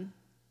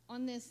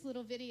on this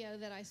little video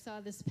that I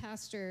saw, this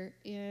pastor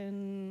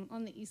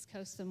on the East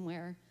Coast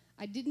somewhere,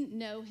 I didn't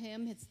know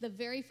him. It's the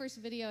very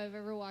first video I've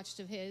ever watched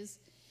of his.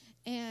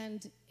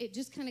 And it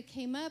just kind of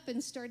came up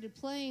and started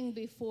playing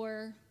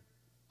before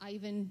I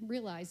even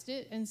realized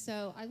it. And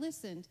so I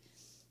listened.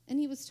 And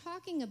he was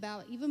talking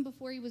about, even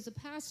before he was a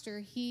pastor,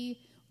 he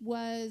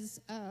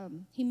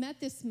met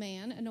this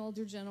man, an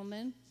older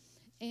gentleman,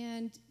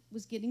 and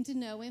was getting to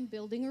know him,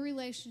 building a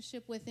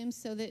relationship with him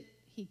so that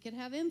he could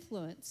have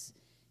influence.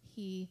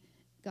 He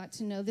got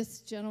to know this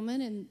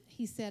gentleman, and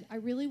he said, I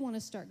really want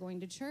to start going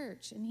to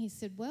church. And he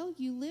said, well,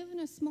 you live in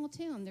a small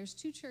town. There's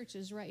 2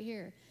 churches right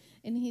here.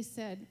 And he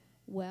said,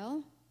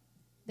 well,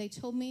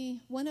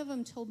 one of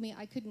them told me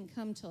I couldn't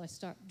come till I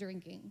stopped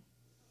drinking.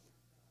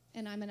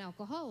 And I'm an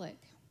alcoholic.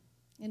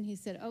 And he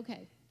said,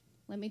 okay,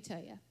 let me tell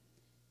you.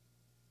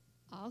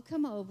 I'll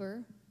come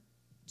over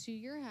to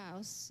your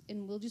house,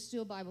 and we'll just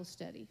do a Bible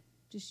study,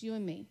 just you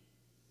and me.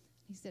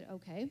 He said,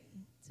 okay.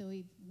 So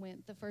he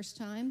went the first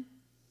time.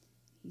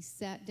 He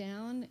sat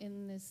down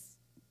in this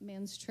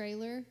man's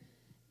trailer,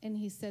 and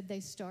he said they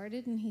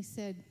started, and he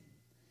said,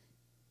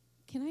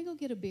 can I go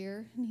get a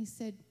beer? And he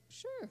said,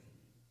 sure.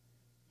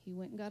 He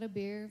went and got a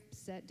beer,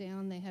 sat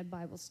down, they had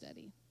Bible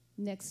study.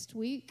 Next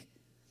week,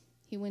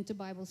 he went to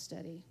Bible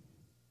study.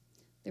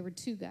 There were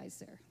 2 guys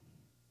there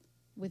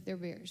with their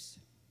beers.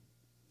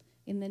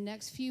 In the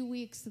next few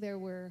weeks, there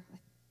were, I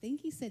think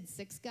he said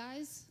 6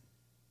 guys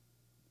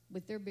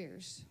with their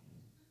beers.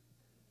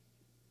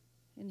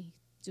 And he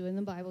doing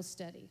the Bible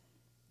study.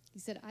 He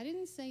said, I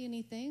didn't say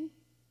anything.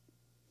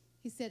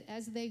 He said,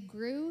 as they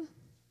grew,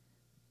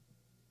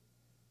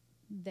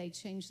 they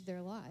changed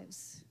their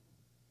lives.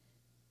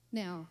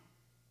 Now,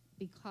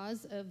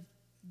 because of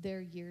their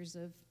years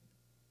of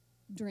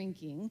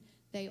drinking,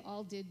 they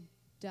all did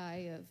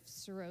die of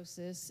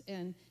cirrhosis.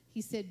 And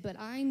he said, but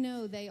I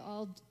know they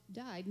all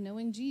died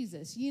knowing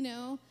Jesus,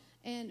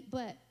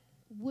 but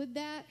would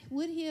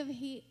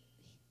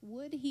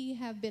he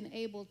have been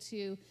able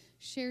to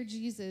share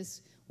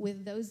Jesus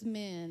with those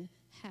men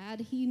had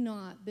he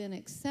not been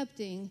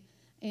accepting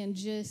and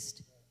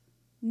just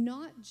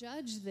not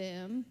judge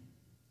them?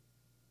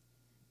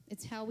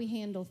 It's how we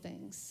handle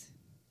things.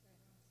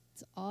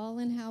 It's all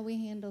in how we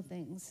handle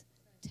things.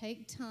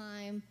 Take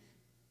time,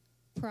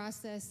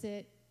 process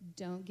it,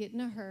 don't get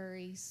in a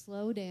hurry,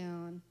 slow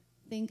down,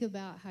 think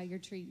about how you're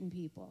treating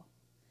people,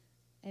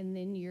 and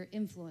then your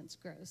influence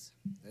grows.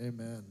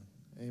 Amen.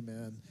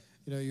 Amen.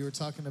 You were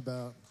talking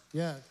about,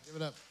 give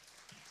it up.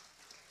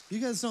 You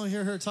guys don't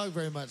hear her talk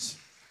very much.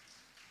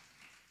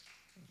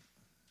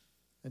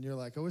 And you're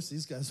like, I wish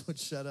these guys would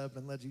shut up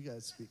and let you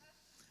guys speak.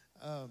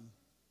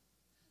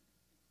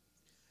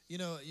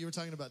 You were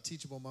talking about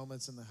teachable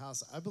moments in the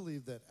house. I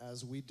believe that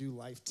as we do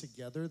life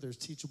together, there's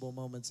teachable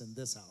moments in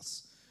this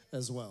house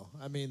as well.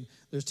 I mean,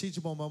 there's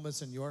teachable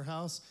moments in your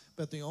house,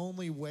 but the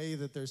only way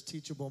that there's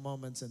teachable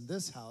moments in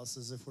this house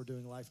is if we're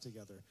doing life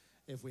together,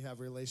 if we have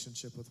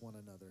relationship with one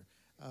another.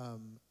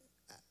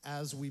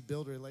 As we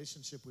build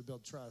relationship, we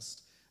build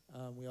trust.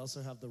 We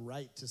also have the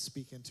right to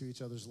speak into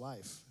each other's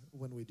life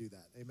when we do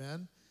that.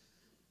 Amen?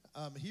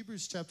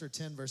 Hebrews chapter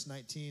 10, verse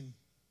 19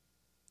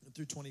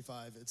 through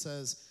 25, it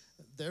says,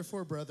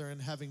 therefore, brethren,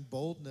 having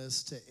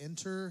boldness to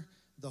enter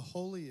the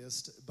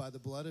holiest by the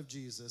blood of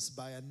Jesus,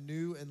 by a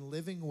new and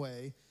living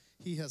way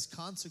he has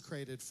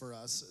consecrated for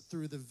us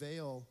through the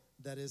veil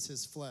that is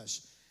his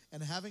flesh.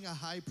 And having a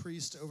high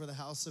priest over the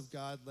house of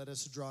God, let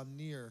us draw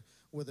near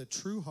with a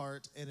true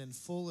heart and in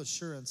full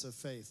assurance of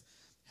faith,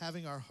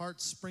 having our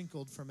hearts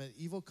sprinkled from an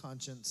evil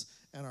conscience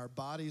and our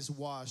bodies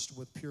washed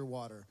with pure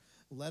water.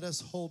 Let us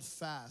hold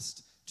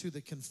fast to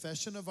the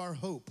confession of our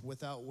hope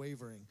without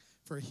wavering,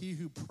 for he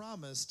who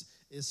promised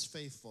is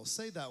faithful.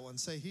 Say that one.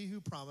 Say, he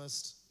who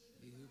promised,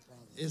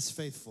 is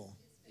faithful.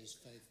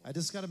 I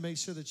just got to make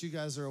sure that you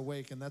guys are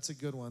awake, and that's a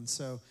good one.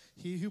 So,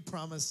 he who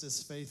promised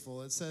is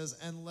faithful. It says,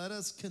 and let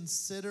us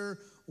consider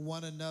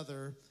one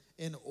another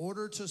in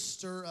order to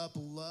stir up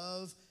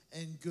love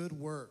and good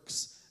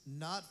works,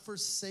 not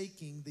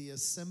forsaking the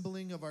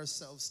assembling of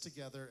ourselves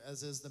together,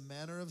 as is the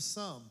manner of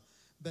some,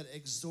 but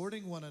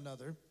exhorting one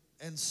another,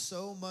 and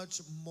so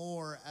much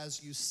more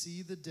as you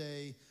see the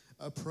day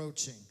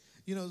approaching.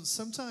 You know,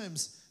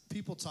 sometimes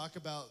people talk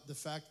about the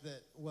fact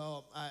that,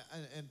 well,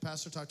 and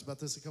Pastor talked about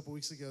this a couple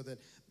weeks ago, that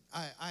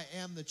I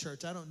am the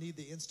church. I don't need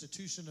the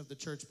institution of the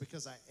church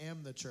because I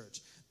am the church.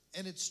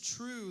 And it's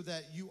true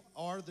that you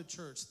are the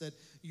church, that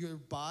your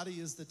body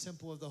is the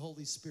temple of the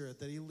Holy Spirit,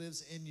 that he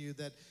lives in you,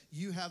 that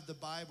you have the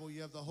Bible,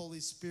 you have the Holy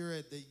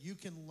Spirit, that you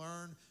can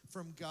learn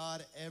from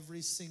God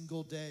every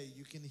single day.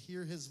 You can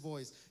hear his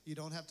voice. You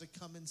don't have to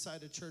come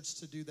inside a church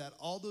to do that.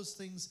 All those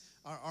things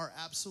are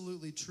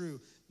absolutely true.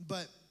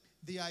 But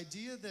the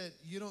idea that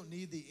you don't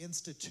need the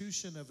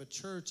institution of a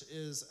church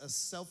is a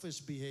selfish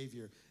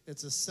behavior.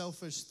 It's a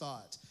selfish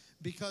thought,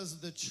 because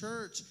the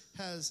church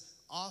has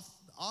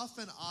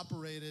often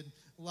operated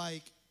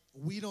like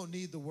we don't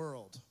need the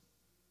world.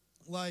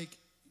 Like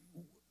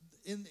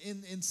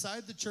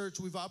inside the church,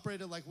 we've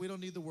operated like we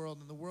don't need the world,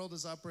 and the world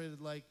has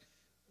operated like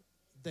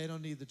they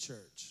don't need the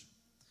church.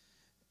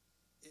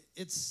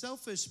 It's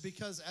selfish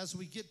because as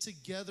we get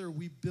together,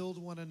 we build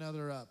one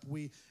another up.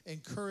 We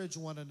encourage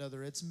one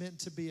another. It's meant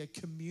to be a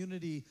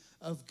community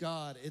of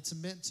God. It's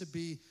meant to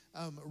be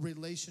a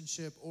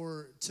relationship,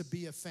 or to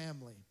be a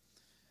family.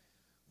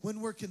 When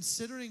we're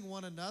considering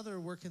one another,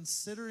 we're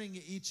considering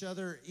each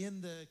other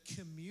in the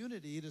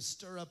community to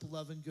stir up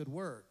love and good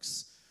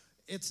works.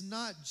 It's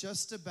not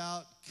just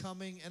about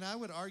coming, and I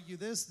would argue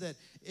this, that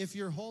if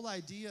your whole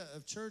idea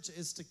of church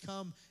is to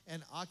come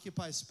and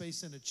occupy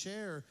space in a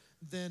chair,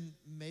 then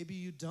maybe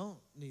you don't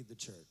need the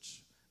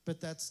church. But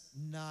that's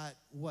not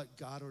what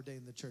God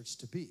ordained the church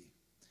to be.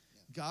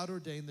 God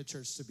ordained the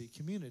church to be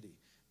community.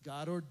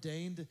 God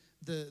ordained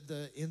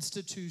the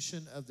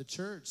institution of the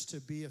church to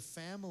be a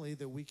family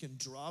that we can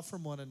draw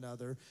from one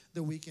another,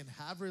 that we can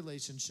have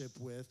relationship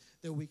with,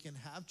 that we can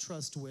have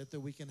trust with, that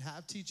we can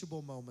have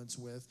teachable moments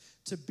with.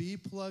 To be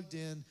plugged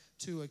in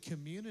to a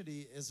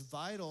community is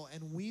vital,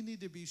 and we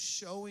need to be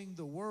showing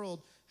the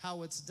world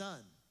how it's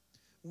done.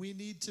 We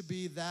need to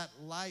be that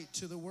light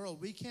to the world.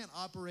 We can't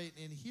operate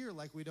in here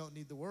like we don't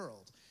need the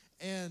world.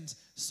 And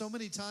so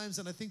many times,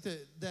 and I think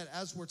that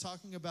as we're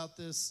talking about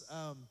this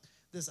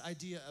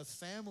idea of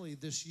family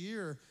this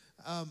year,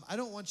 I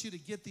don't want you to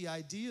get the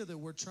idea that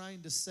we're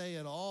trying to say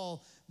at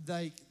all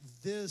like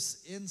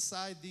this,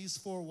 inside these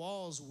four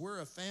walls, we're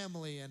a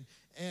family,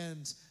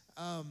 and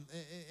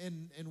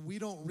we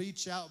don't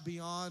reach out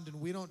beyond,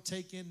 and we don't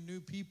take in new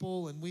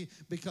people, and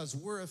because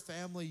we're a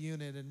family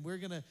unit,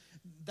 and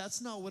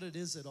that's not what it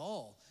is at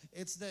all.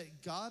 It's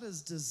that God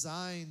has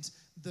designed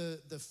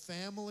the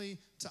family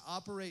to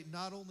operate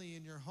not only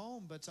in your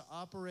home, but to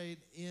operate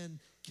in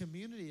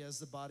community as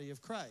the body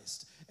of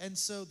Christ. And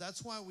so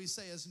that's why we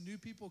say, as new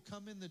people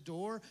come in the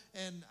door,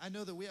 and I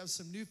know that we have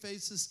some new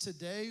faces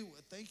today.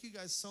 Thank you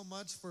guys so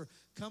much for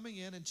coming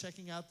in and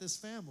checking out this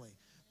family.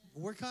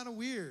 We're kind of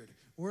weird.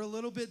 We're a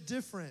little bit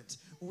different.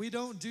 We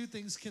don't do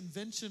things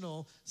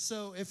conventional.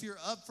 So if you're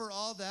up for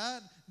all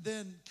that,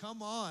 then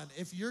come on.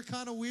 If you're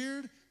kind of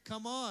weird,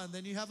 come on.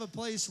 Then you have a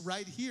place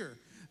right here.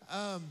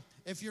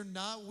 If you're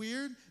not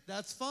weird,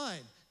 that's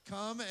fine.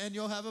 Come and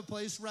you'll have a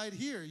place right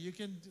here. You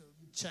can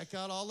check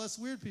out all us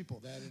weird people.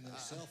 That in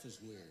itself is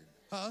weird.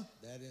 Huh?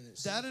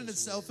 That in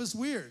itself is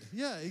weird.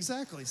 Yeah,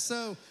 exactly.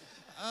 So,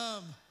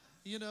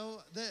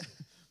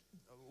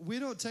 we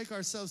don't take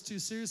ourselves too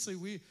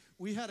seriously.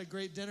 We had a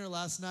great dinner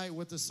last night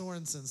with the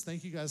Sorensens.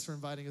 Thank you guys for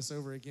inviting us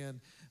over again.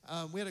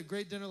 We had a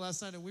great dinner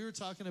last night, and we were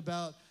talking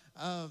about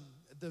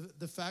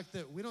the fact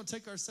that we don't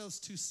take ourselves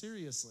too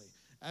seriously,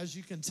 as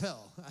you can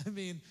tell. I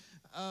mean,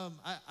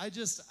 I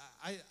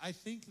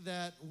think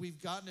that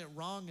we've gotten it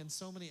wrong in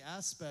so many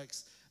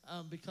aspects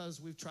because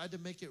we've tried to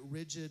make it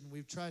rigid, and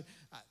we've tried.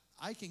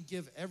 I can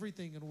give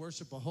everything and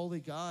worship a holy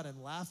God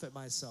and laugh at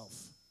myself,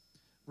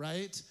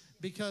 right?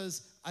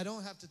 Because I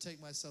don't have to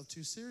take myself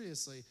too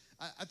seriously.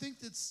 I think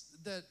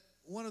that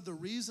one of the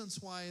reasons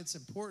why it's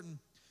important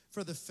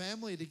for the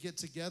family to get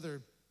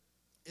together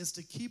is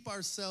to keep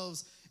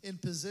ourselves in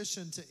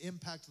position to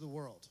impact the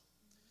world.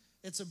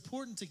 It's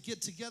important to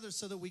get together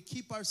so that we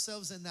keep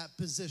ourselves in that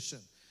position.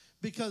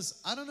 Because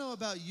I don't know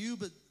about you,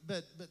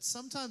 but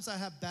sometimes I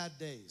have bad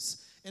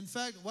days. In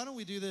fact, why don't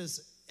we do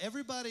this?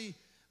 Everybody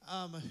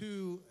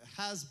who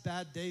has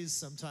bad days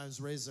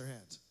sometimes raise their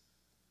hand.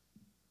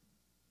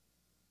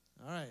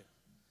 All right.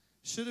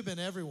 Should have been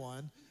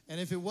everyone. And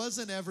if it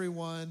wasn't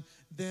everyone,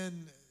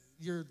 then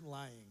you're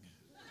lying.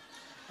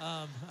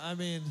 I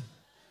mean,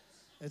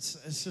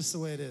 it's just the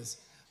way it is.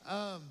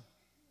 I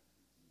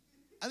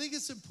think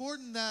it's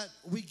important that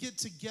we get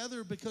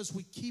together because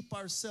we keep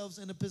ourselves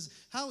in a position.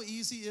 How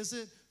easy is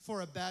it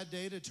for a bad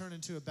day to turn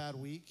into a bad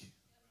week?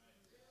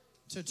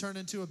 To turn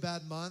into a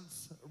bad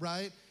month,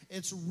 right?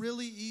 It's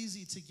really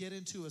easy to get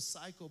into a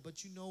cycle,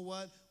 but you know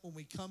what? When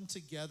we come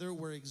together,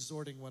 we're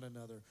exhorting one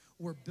another.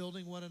 We're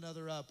building one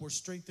another up. We're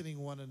strengthening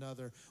one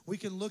another. We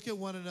can look at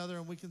one another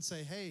and we can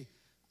say, hey,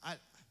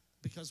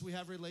 because we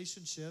have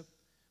relationship,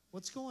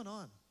 what's going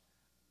on?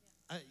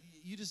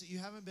 You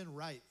haven't been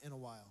right in a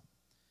while.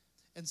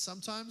 And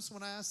sometimes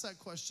when I ask that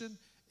question,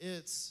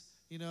 it's,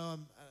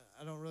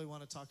 I don't really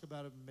want to talk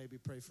about it, maybe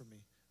pray for me.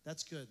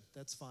 That's good.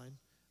 That's fine.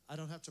 I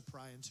don't have to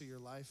pry into your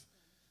life.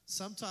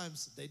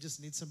 Sometimes they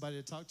just need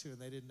somebody to talk to and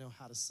they didn't know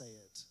how to say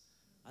it.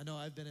 I know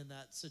I've been in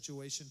that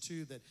situation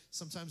too, that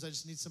sometimes I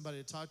just need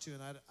somebody to talk to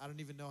and I don't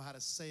even know how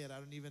to say it. I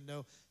don't even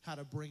know how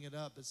to bring it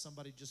up, but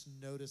somebody just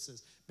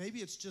notices. Maybe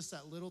it's just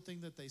that little thing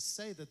that they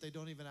say that they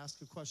don't even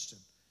ask a question,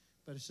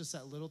 but it's just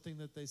that little thing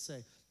that they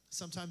say.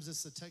 Sometimes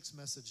it's the text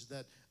message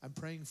that I'm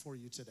praying for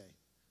you today.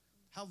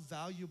 How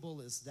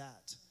valuable is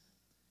that?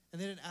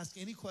 And they didn't ask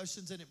any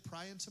questions. They didn't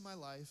pry into my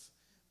life.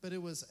 But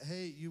it was,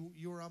 hey,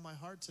 you were on my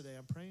heart today.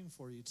 I'm praying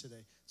for you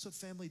today. That's what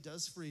family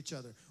does for each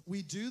other.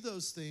 We do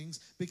those things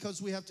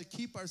because we have to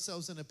keep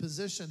ourselves in a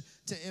position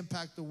to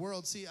impact the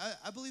world. See,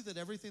 I believe that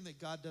everything that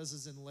God does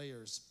is in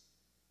layers.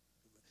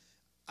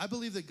 I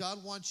believe that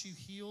God wants you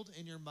healed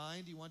in your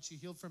mind. He wants you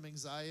healed from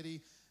anxiety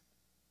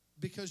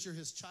because you're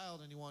his child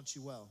and he wants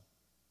you well.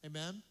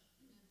 Amen?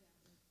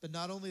 But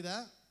not only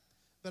that,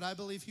 but I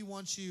believe he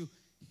wants you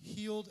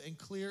healed and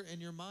clear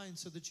in your mind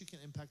so that you can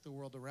impact the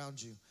world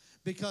around you.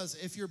 Because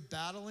if you're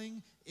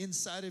battling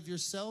inside of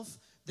yourself,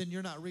 then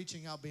you're not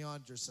reaching out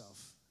beyond yourself.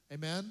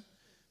 Amen?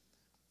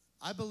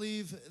 I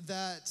believe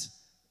that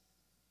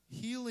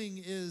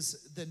healing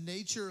is the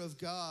nature of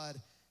God,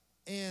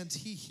 and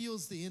he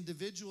heals the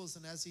individuals,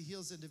 and as he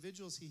heals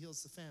individuals, he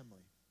heals the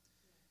family.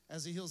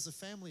 As he heals the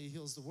family, he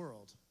heals the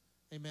world.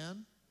 Amen?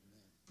 Amen.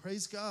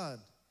 Praise God.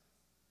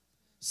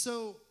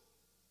 So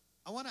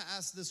I want to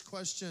ask this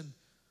question.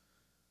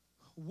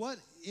 What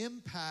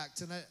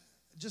impact, and I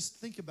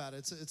just think about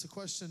it, it's a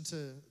question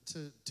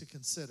to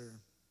consider.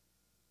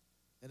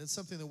 And it's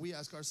something that we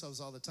ask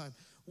ourselves all the time.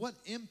 What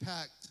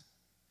impact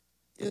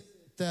is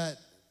it that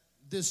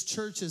this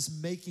church is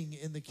making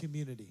in the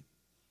community?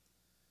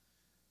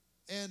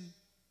 And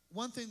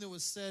one thing that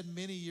was said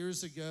many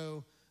years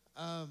ago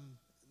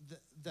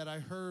that I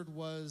heard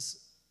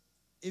was,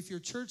 if your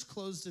church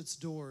closed its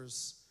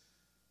doors,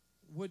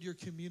 would your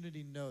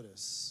community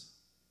notice?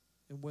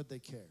 And would they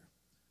care?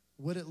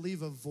 Would it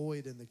leave a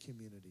void in the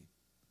community?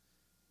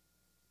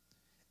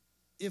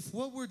 If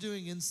what we're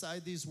doing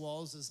inside these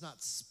walls is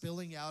not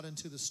spilling out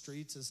into the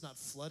streets, is not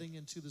flooding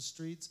into the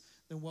streets,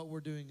 then what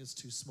we're doing is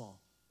too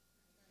small.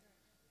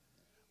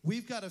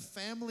 We've got a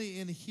family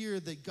in here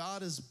that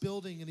God is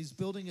building, and he's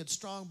building it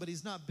strong, but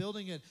he's not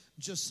building it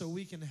just so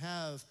we can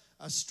have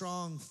a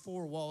strong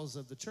four walls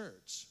of the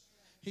church.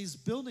 He's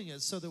building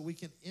it so that we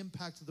can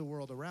impact the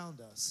world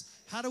around us.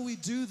 How do we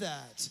do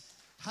that?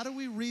 How do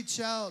we reach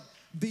out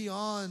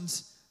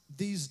beyond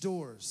these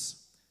doors?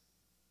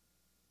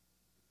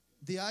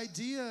 The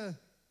idea,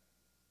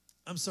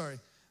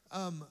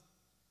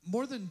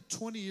 more than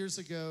 20 years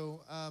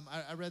ago,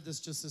 I read this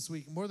just this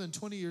week, more than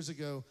 20 years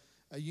ago,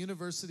 a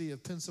University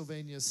of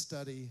Pennsylvania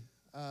study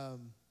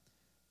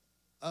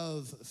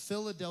of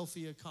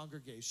Philadelphia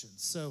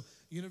congregations. So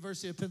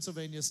University of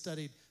Pennsylvania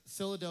studied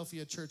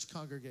Philadelphia church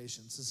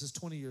congregations. This is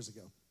 20 years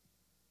ago.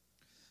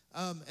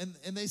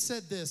 And they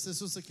said this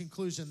was the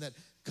conclusion, that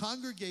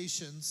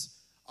congregations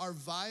are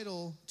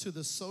vital to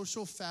the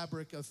social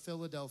fabric of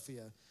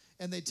Philadelphia,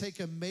 and they take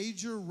a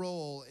major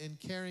role in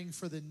caring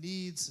for the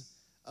needs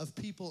of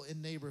people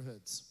in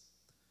neighborhoods.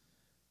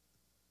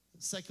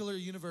 Secular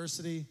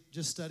university,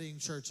 just studying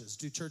churches.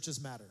 Do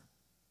churches matter?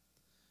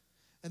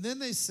 And then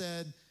they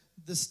said,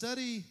 the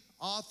study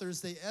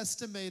authors, they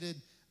estimated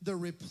the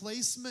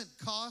replacement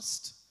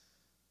cost.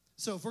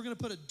 So if we're going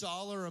to put a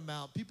dollar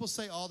amount, people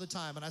say all the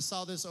time, and I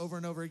saw this over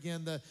and over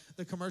again,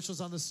 the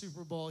commercials on the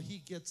Super Bowl, he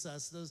gets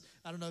us. Those,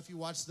 I don't know if you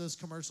watched those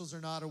commercials or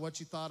not, or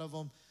what you thought of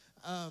them.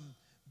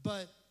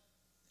 But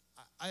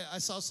I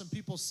saw some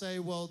people say,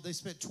 well, they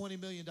spent $20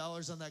 million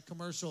on that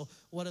commercial.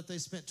 What if they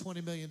spent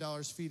 $20 million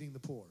feeding the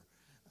poor?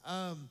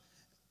 I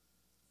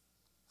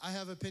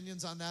have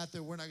opinions on that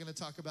we're not going to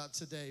talk about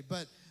today.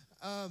 But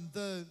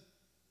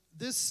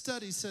this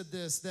study said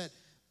this, that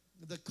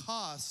the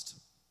cost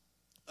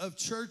of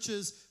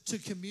churches to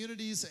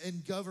communities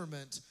and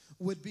government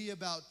would be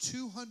about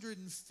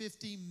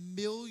 $250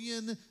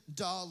 million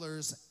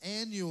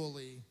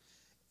annually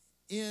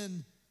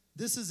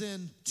this is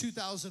in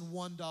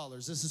 2001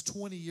 dollars. This is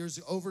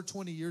over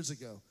 20 years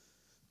ago.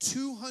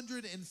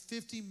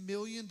 $250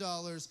 million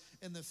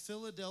in the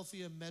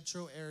Philadelphia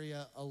metro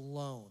area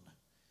alone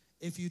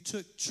if you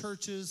took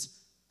churches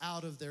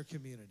out of their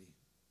community.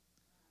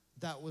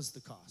 That was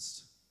the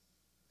cost.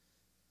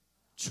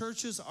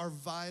 Churches are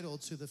vital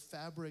to the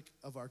fabric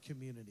of our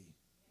community.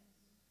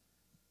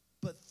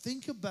 But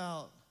think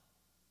about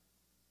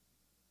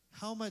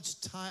how much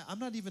time, I'm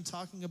not even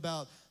talking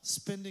about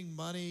spending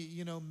money,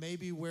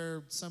 maybe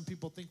where some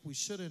people think we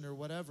shouldn't or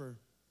whatever.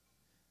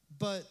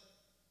 But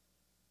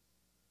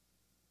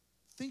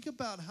think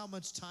about how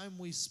much time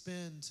we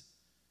spend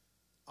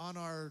on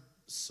our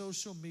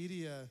social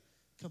media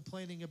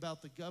complaining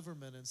about the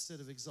government instead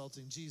of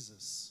exalting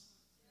Jesus.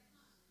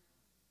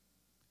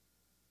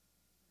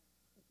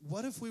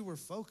 What if we were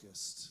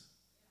focused?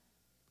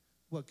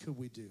 What could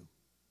we do?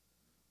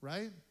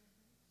 Right?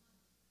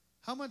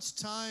 How much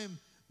time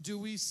do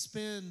we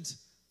spend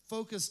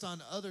focused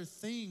on other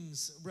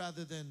things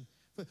rather than,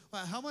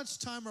 but how much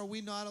time are we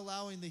not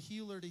allowing the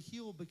healer to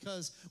heal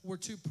because we're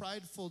too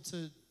prideful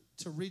to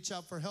reach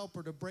out for help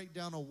or to break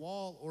down a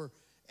wall,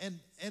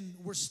 and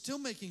we're still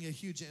making a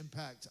huge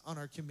impact on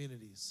our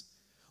communities.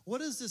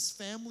 What is this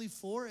family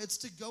for? It's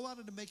to go out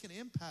and to make an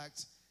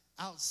impact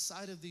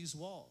outside of these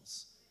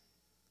walls.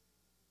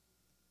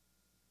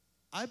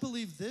 I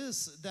believe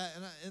this,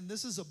 and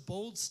this is a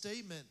bold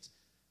statement.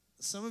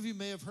 Some of you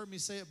may have heard me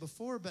say it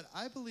before, but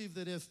I believe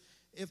that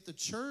if the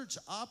church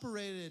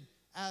operated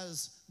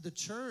as the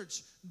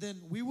church, then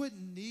we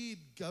wouldn't need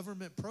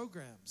government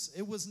programs.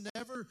 It was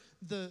never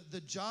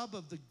the job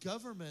of the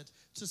government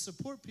to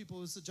support people.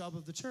 It was the job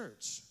of the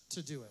church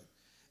to do it.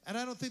 And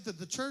I don't think that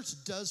the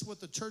church does what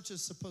the church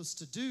is supposed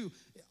to do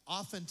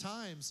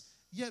oftentimes,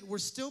 yet we're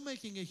still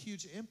making a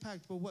huge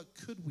impact, but what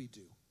could we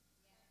do?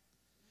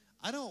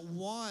 I don't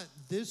want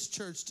this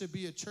church to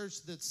be a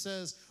church that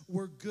says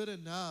we're good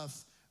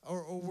enough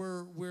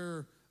or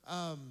we're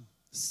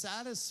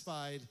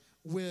satisfied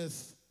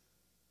with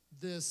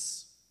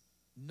this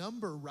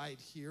number right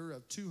here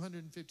of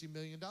 $250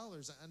 million.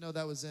 I know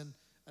that was in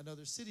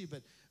another city,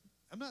 but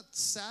I'm not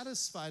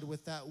satisfied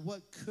with that.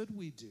 What could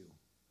we do?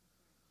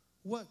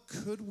 What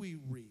could we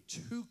reach?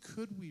 Who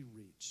could we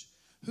reach?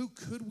 Who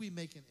could we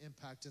make an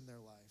impact in their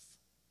life?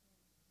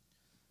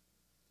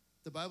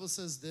 The Bible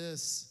says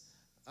this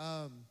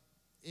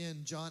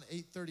in John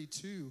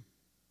 8:32,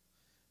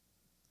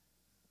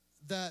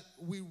 that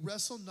we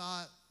wrestle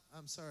not,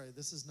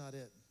 this is not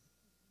it.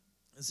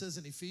 It says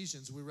in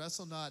Ephesians, we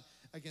wrestle not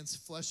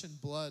against flesh and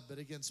blood, but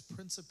against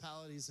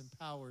principalities and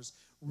powers,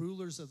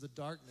 rulers of the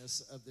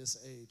darkness of this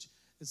age.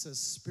 It says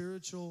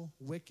spiritual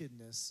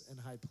wickedness in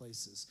high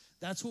places.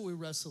 That's what we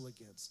wrestle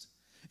against.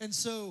 And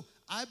so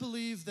I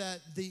believe that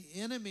the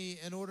enemy,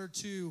 in order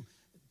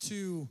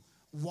to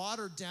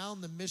water down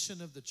the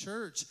mission of the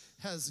church,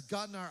 has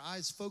gotten our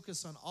eyes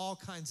focused on all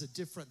kinds of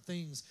different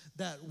things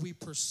that we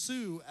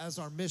pursue as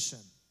our mission.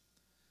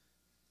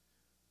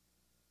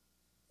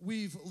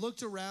 We've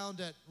looked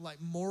around at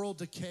like moral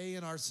decay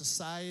in our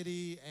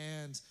society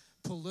and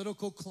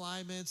political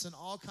climates and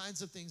all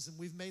kinds of things, and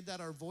we've made that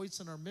our voice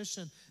and our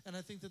mission, and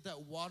I think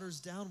that waters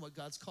down what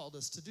God's called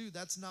us to do.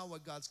 That's not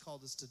what God's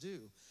called us to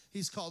do.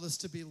 He's called us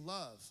to be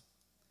love.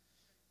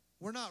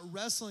 We're not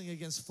wrestling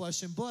against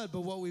flesh and blood,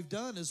 but what we've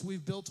done is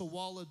we've built a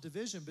wall of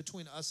division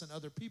between us and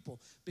other people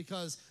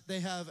because they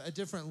have a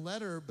different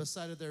letter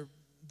beside of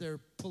their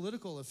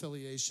political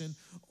affiliation,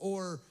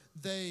 or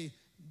they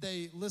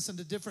listen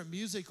to different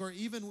music, or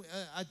even,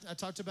 I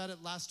talked about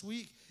it last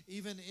week,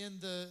 even in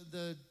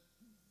the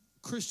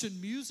Christian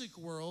music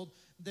world,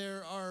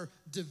 there are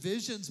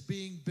divisions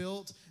being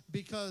built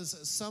because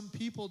some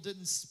people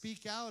didn't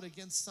speak out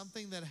against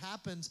something that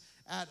happened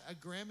at a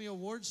Grammy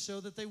Awards show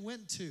that they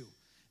went to.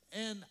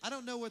 And I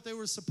don't know what they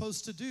were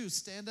supposed to do,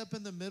 stand up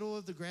in the middle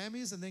of the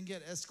Grammys and then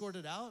get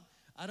escorted out.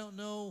 I don't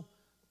know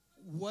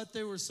what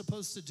they were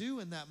supposed to do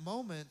in that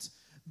moment,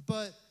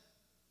 but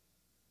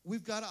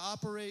we've got to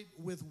operate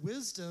with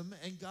wisdom,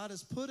 and God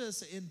has put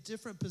us in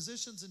different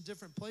positions in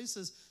different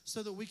places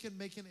so that we can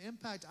make an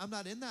impact. I'm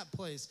not in that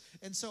place,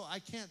 and so I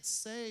can't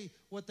say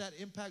what that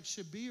impact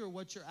should be or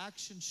what your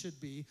action should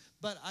be,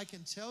 but I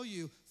can tell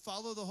you,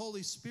 follow the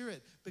Holy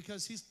Spirit,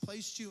 because He's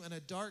placed you in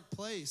a dark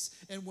place,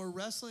 and we're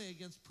wrestling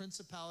against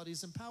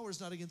principalities and powers,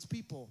 not against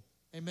people.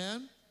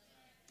 Amen?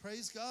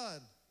 Praise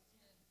God.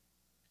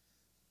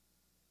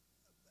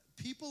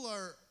 People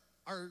are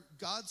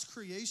God's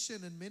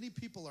creation, and many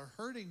people are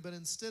hurting, but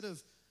instead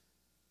of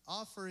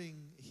offering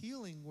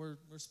healing, we're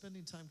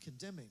spending time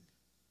condemning.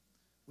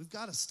 We've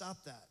got to stop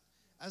that.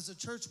 As a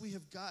church, we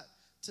have got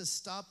to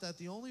stop that.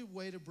 The only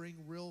way to bring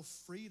real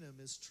freedom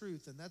is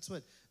truth, and that's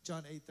what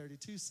John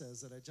 8:32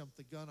 says that I jumped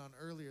the gun on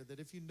earlier, that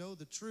if you know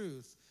the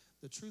truth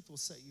will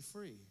set you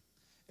free.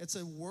 It's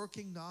a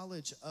working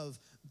knowledge of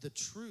the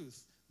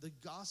truth, the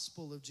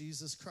gospel of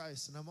Jesus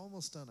Christ, and I'm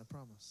almost done, I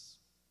promise.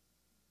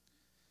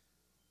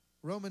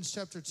 Romans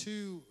chapter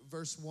 2,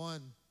 verse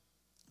 1.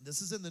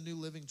 This is in the New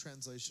Living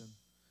Translation.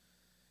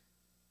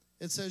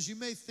 It says, you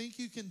may think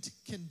you can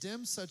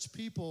condemn such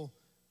people,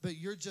 but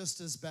you're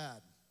just as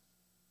bad.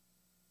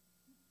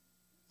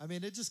 I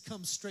mean, it just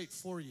comes straight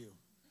for you,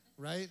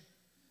 right?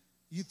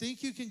 You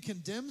think you can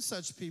condemn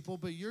such people,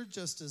 but you're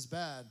just as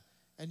bad,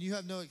 and you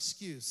have no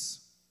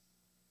excuse.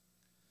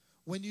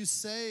 When you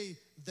say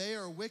they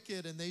are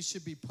wicked and they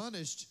should be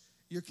punished,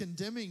 you're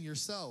condemning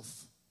yourself.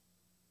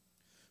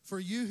 For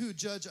you who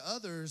judge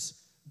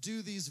others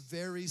do these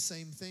very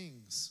same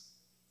things.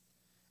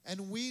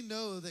 And we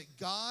know that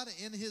God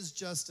in His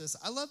justice,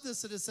 I love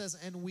this that it says,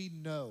 and we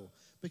know,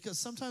 because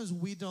sometimes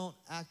we don't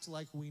act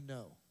like we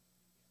know.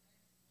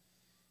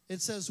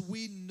 It says,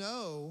 we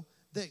know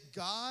that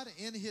God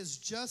in His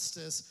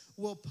justice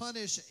will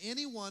punish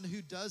anyone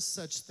who does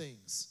such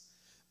things.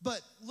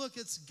 But look,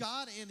 it's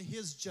God in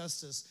His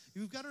justice.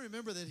 You've got to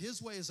remember that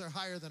His ways are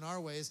higher than our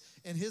ways,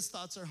 and His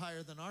thoughts are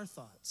higher than our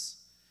thoughts.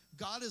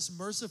 God is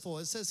merciful.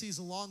 It says He's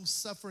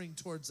long-suffering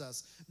towards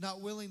us,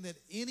 not willing that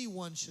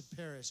anyone should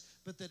perish,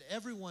 but that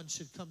everyone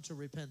should come to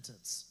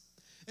repentance.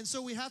 And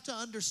so we have to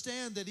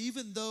understand that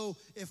even though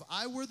if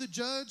I were the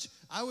judge,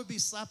 I would be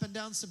slapping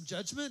down some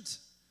judgment,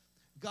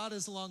 God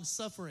is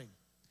long-suffering.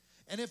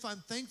 And if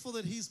I'm thankful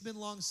that he's been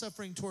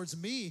long-suffering towards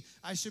me,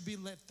 I should be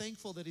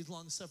thankful that he's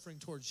long-suffering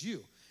towards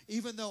you.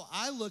 Even though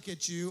I look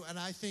at you and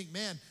I think,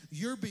 man,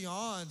 you're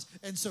beyond,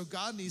 and so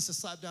God needs to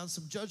slap down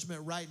some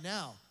judgment right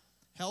now.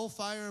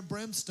 Hellfire and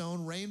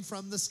brimstone rain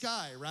from the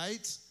sky,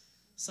 right?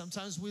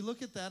 Sometimes we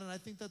look at that, and I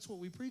think that's what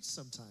we preach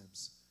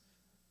sometimes,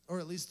 or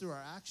at least through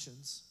our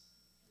actions.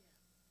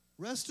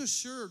 Rest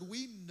assured,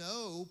 we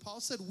know,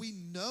 Paul said we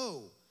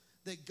know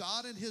that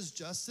God in his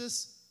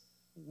justice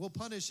will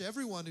punish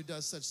everyone who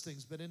does such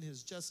things, but in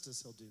his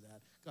justice he'll do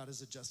that. God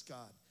is a just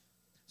God.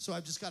 So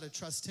I've just got to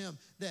trust him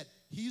that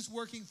he's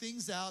working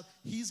things out.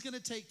 He's going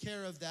to take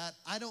care of that.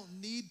 I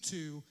don't need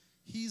to.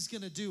 He's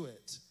going to do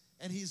it.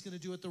 And he's going to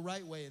do it the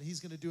right way. And he's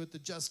going to do it the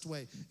just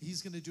way.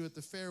 He's going to do it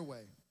the fair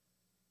way.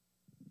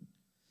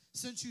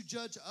 Since you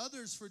judge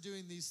others for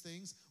doing these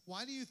things,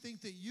 why do you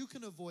think that you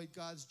can avoid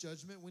God's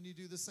judgment when you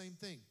do the same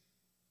thing?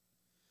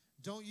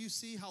 Don't you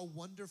see how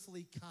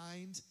wonderfully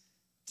kind,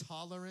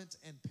 tolerant,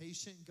 and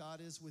patient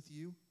God is with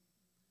you?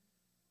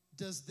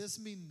 Does this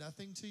mean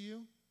nothing to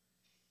you?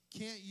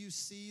 Can't you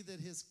see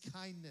that his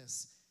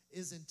kindness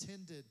is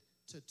intended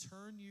to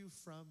turn you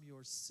from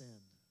your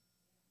sin?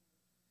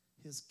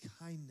 His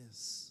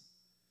kindness.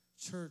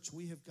 Church,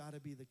 we have got to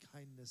be the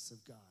kindness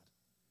of God,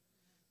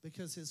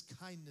 because his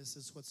kindness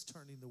is what's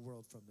turning the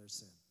world from their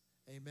sin.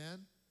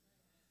 Amen?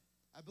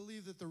 I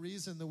believe that the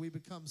reason that we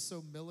become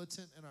so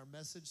militant in our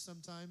message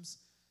sometimes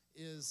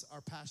is our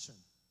passion.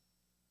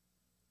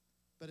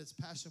 But it's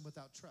passion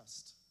without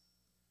trust.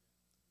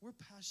 We're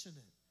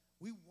passionate.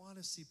 We want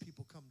to see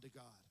people come to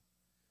God.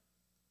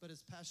 But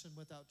it's passion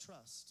without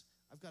trust.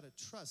 I've got to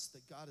trust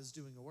that God is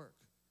doing a work.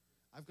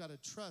 I've got to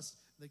trust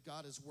that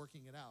God is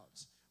working it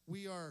out.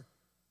 We are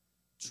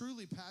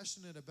truly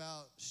passionate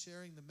about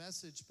sharing the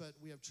message, but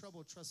we have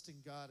trouble trusting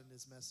God in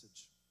his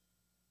message.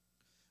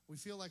 We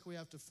feel like we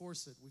have to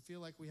force it. We feel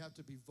like we have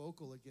to be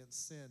vocal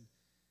against sin,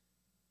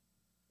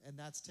 and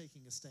that's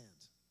taking a stand.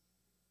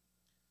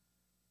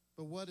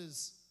 But I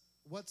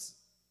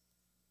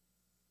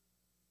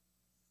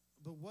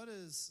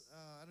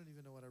don't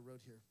even know what I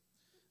wrote here.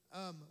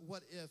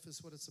 What if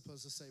is what it's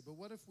supposed to say. But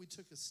what if we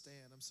took a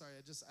stand? I'm sorry,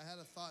 I had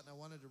a thought and I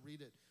wanted to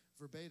read it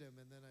verbatim,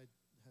 and then I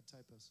had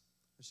typos.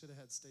 I should have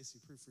had Stacy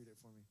proofread it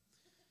for me.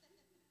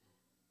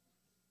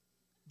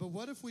 But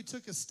what if we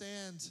took a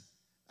stand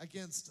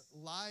against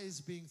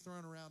lies being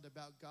thrown around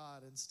about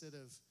God instead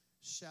of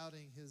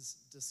shouting his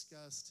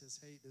disgust, his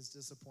hate, his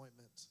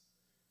disappointment?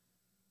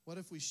 What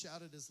if we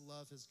shouted his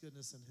love, his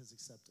goodness, and his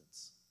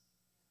acceptance?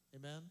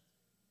 Amen?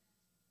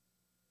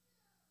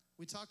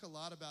 We talk a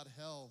lot about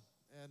hell,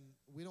 and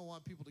we don't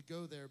want people to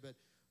go there, but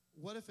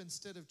what if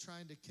instead of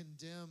trying to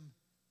condemn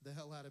the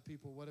hell out of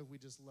people, what if we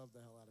just love the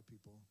hell out of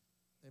people?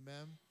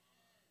 Amen?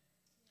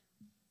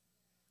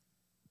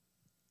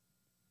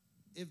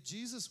 If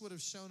Jesus would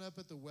have shown up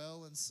at the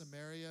well in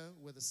Samaria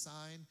with a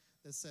sign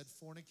that said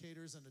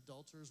fornicators and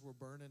adulterers will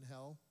burn in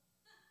hell,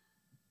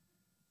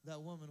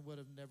 that woman would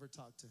have never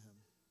talked to him.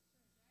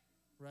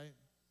 Right?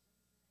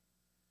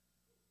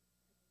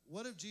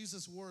 What if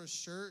Jesus wore a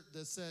shirt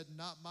that said,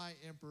 "Not my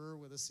emperor,"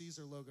 with a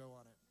Caesar logo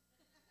on it?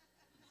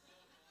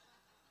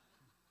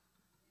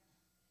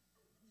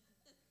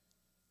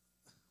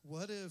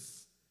 What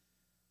if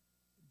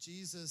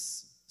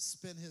Jesus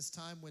spent his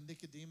time with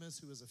Nicodemus,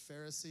 who was a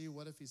Pharisee?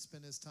 What if he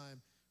spent his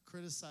time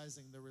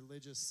criticizing the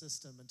religious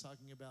system and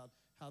talking about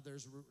how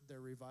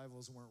their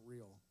revivals weren't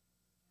real?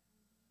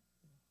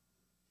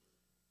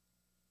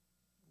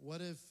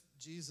 What if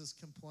Jesus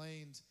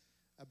complained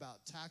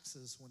about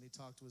taxes when he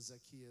talked with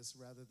Zacchaeus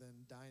rather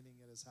than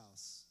dining at his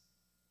house?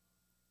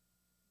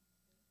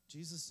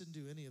 Jesus didn't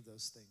do any of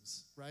those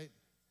things, right?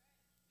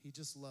 He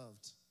just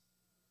loved.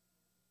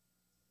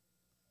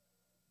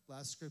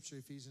 Last scripture,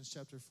 Ephesians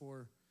chapter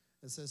 4,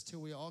 it says, "Till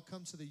we all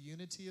come to the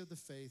unity of the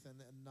faith and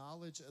the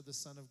knowledge of the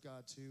Son of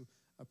God, to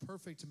a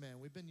perfect man."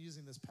 We've been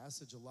using this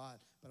passage a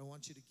lot, but I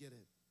want you to get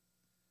it.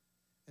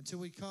 Until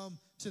we come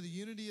to the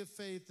unity of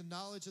faith, the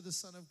knowledge of the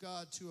Son of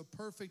God, to a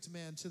perfect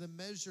man, to the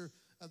measure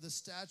of the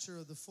stature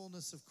of the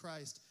fullness of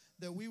Christ,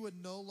 that we would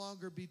no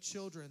longer be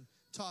children,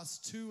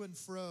 tossed to and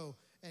fro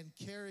and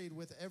carried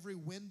with every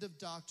wind of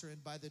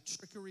doctrine by the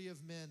trickery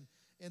of men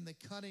in the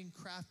cunning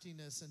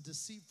craftiness and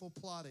deceitful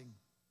plotting.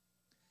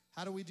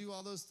 How do we do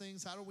all those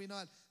things? How do we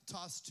not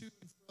toss to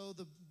and fro?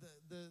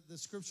 The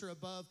scripture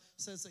above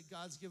says that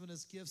God's given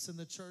us gifts in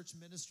the church,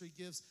 ministry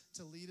gifts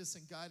to lead us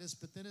and guide us.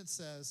 But then it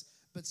says,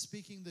 but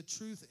speaking the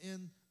truth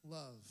in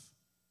love.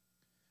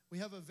 We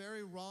have a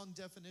very wrong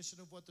definition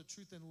of what the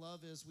truth in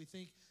love is. We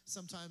think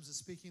sometimes that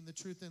speaking the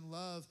truth in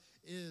love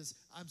is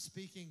I'm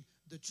speaking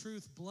the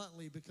truth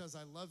bluntly because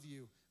I love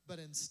you. But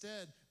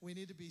instead, we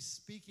need to be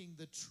speaking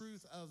the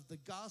truth of the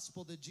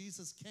gospel that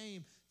Jesus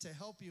came to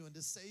help you and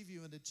to save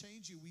you and to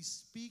change you. We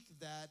speak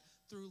that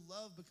through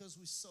love because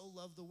we so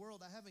love the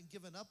world. I haven't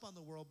given up on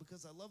the world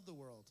because I love the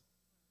world.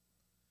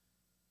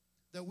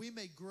 That we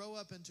may grow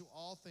up into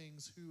all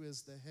things who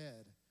is the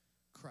head,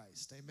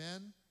 Christ.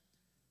 Amen?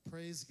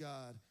 Praise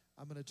God.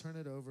 I'm going to turn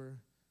it over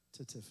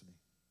to Tiffany.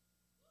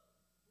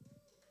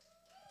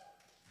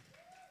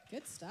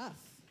 Good stuff.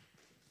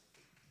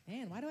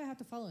 Man, why do I have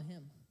to follow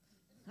him?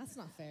 That's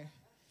not fair.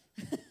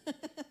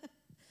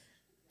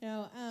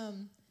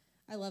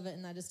 I love it,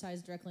 and that just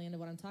ties directly into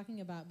what I'm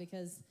talking about,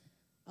 because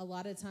a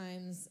lot of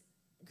times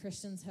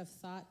Christians have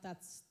thought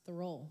that's the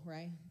role,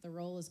 right? The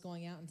role is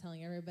going out and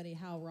telling everybody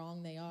how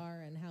wrong they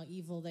are and how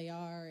evil they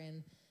are,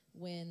 and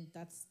when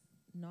that's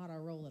not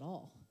our role at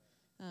all.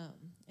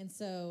 And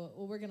so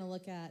what we're going to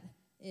look at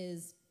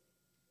is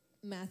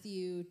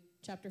Matthew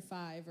chapter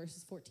 5,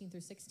 verses 14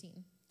 through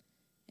 16.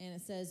 And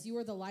it says, "You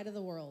are the light of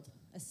the world.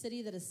 A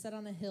city that is set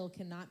on a hill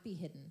cannot be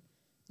hidden,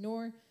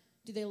 nor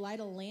do they light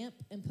a lamp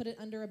and put it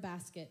under a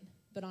basket,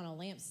 but on a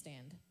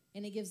lampstand,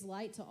 and it gives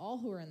light to all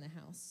who are in the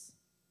house.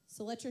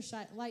 So let your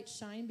light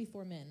shine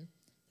before men,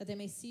 that they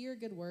may see your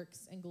good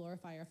works and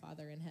glorify your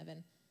Father in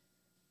heaven."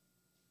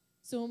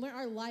 So when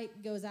our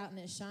light goes out and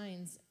it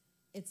shines,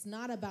 it's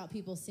not about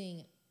people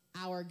seeing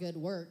our good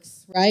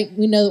works, right?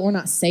 We know that we're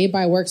not saved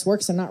by works.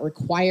 Works are not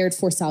required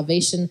for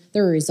salvation.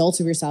 They're a result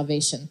of your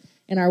salvation.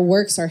 And our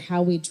works are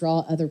how we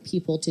draw other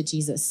people to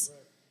Jesus.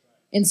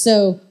 And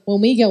so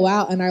when we go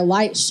out and our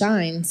light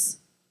shines,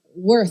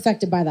 we're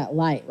affected by that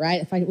light,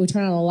 right? If we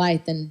turn on a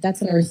light, then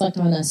that's going to reflect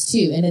on us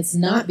too. And it's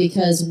not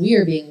because we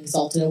are being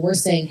exalted and we're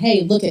saying,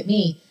 hey, look at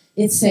me.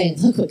 It's saying,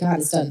 look what God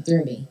has done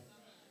through me,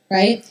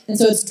 right? And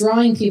so it's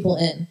drawing people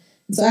in.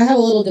 And so I have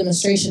a little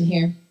demonstration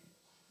here.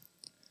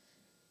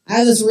 I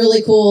have this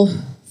really cool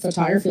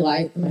photography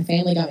light that my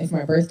family got me for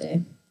my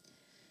birthday.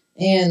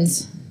 And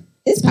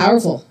it's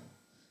powerful.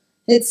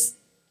 It's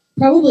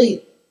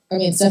probably,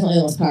 it's definitely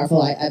the most powerful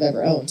light I've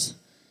ever owned.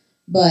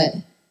 But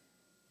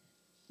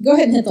go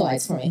ahead and hit the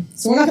lights for me.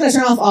 So we're not going to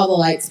turn off all the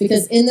lights,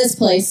 because in this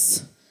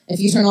place, if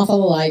you turn off all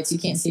the lights, you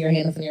can't see your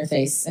hand up in your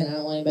face, and I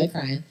don't want anybody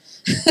crying.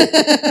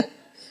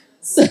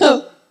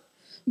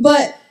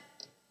 But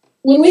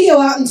when we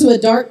go out into a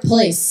dark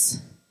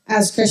place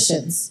as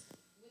Christians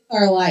with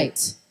our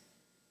light,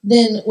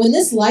 then when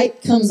this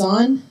light comes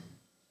on,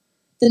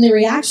 then the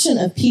reaction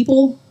of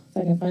people, if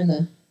I can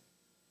find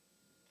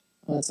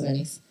that's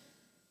underneath.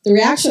 The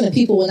reaction of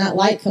people when that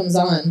light comes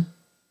on,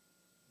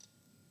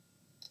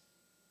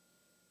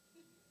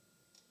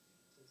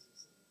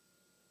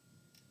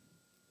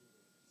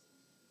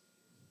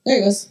 there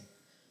it goes.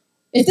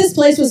 If this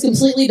place was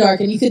completely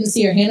dark and you couldn't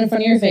see your hand in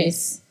front of your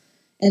face,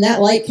 and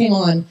that light came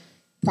on,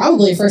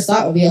 probably your first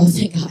thought would be, oh,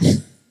 thank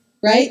God,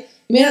 right?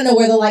 You may not know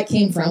where the light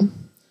came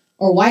from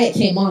or why it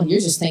came on. You're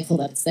just thankful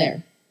that it's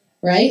there,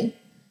 right?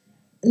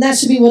 And that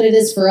should be what it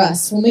is for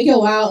us. When we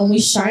go out and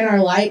we shine our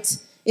light,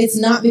 it's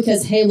not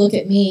because, hey, look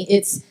at me.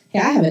 It's, hey,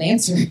 I have an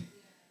answer,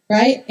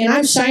 right? And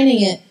I'm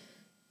shining it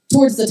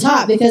towards the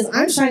top because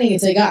I'm shining it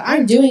to God.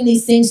 I'm doing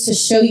these things to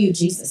show you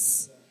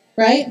Jesus,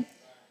 right?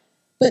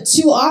 But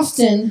too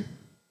often,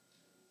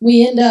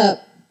 we end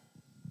up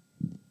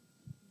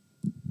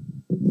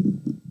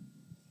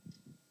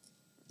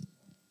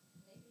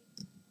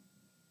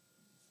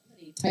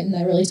tighten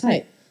that really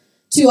tight.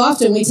 Too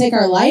often, we take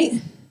our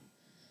light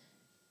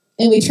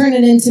and we turn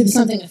it into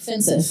something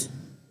offensive.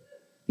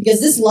 Because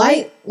this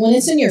light, when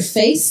it's in your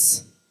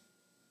face,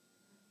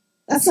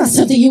 that's not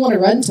something you want to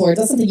run towards.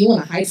 That's something you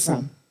want to hide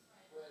from.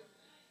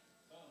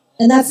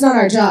 And that's not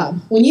our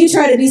job. When you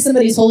try to be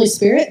somebody's Holy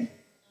Spirit,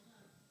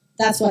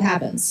 that's what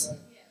happens.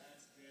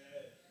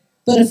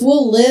 But if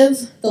we'll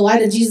live the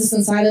light of Jesus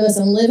inside of us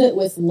and live it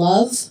with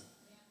love,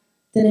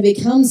 then it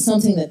becomes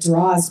something that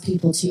draws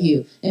people to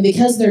you. And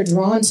because they're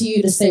drawn to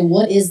you to say,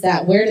 what is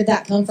that? Where did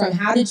that come from?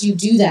 How did you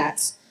do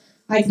that?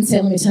 I can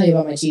say, let me tell you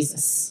about my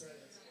Jesus.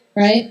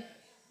 Right?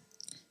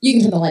 You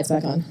can turn the lights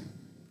back on.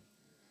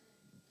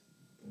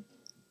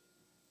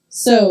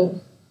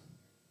 So,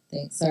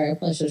 thanks. Sorry, I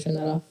probably should have turned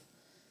that off.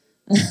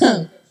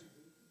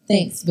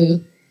 Thanks,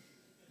 boo.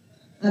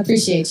 I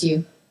appreciate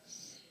you.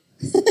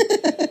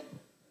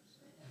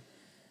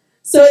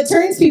 So it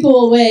turns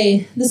people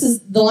away. This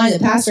is the line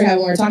that Pastor had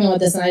when we were talking about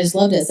this, and I just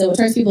loved it. So what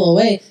turns people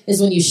away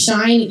is when you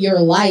shine your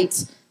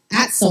light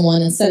at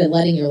someone instead of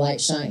letting your light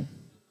shine.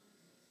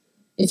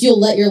 If you'll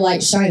let your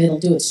light shine, it'll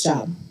do its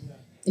job.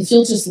 If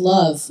you'll just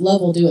love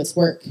will do its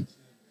work.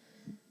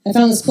 I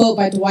found this quote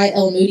by Dwight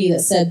L. Moody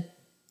that said,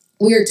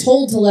 "We are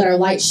told to let our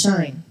light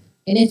shine,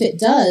 and if it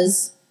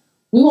does,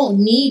 we won't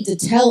need to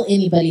tell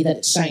anybody that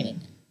it's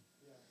shining.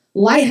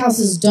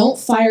 Lighthouses don't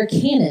fire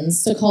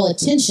cannons to call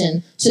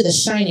attention to the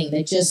shining.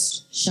 They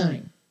just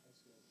shine.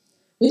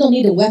 We don't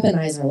need to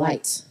weaponize our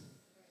light.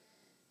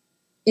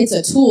 It's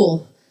a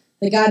tool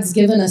that God's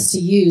given us to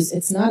use.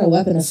 It's not a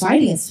weapon of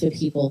fight against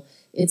people.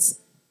 It's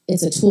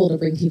a tool to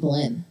bring people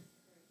in."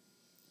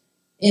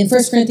 In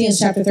 1 Corinthians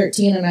chapter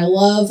 13, and I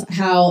love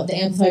how the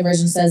Amplified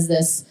Version says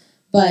this,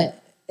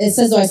 but it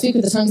says, "Though I speak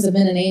with the tongues of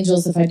men and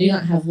angels, if I do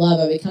not have love,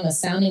 I become a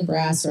sounding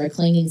brass or a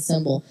clanging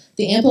cymbal."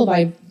 The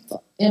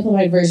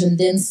Amplified Version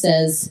then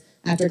says,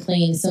 after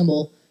clanging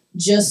cymbal,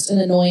 just an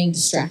annoying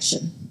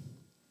distraction.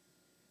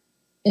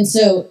 And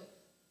so,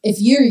 if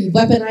you're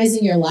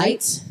weaponizing your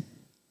light,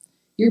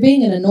 you're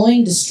being an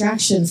annoying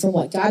distraction from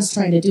what God's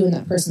trying to do in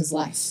that person's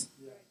life.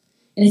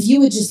 And if you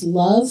would just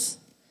love,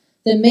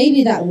 then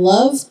maybe that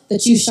love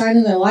that you shine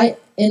in their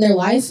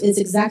life is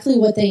exactly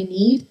what they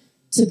need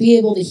to be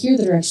able to hear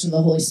the direction of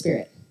the Holy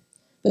Spirit.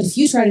 But if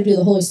you try to do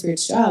the Holy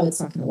Spirit's job, it's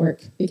not going to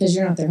work because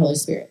you're not their Holy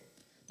Spirit.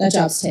 That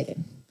job's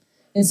taken.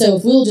 And so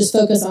if we'll just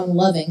focus on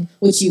loving,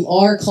 which you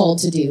are called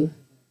to do,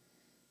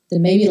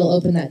 then maybe it'll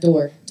open that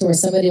door to where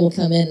somebody will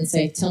come in and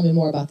say, tell me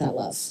more about that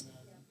love.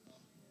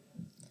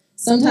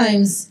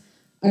 Sometimes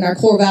in our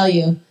core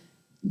value,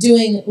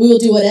 we will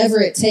do whatever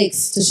it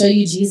takes to show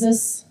you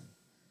Jesus.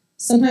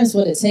 Sometimes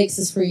what it takes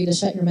is for you to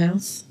shut your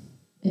mouth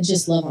and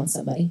just love on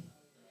somebody.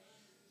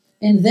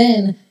 And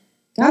then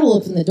God will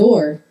open the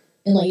door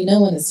and let you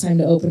know when it's time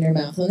to open your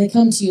mouth. When they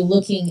come to you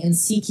looking and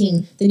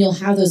seeking, then you'll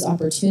have those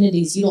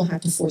opportunities. You don't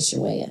have to force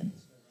your way in.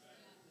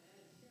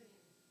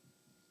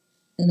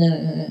 And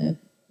then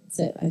that's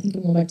it. I think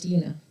I'm going back to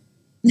you now.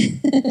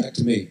 Back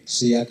to me.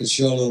 See, I could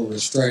show a little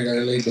restraint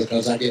early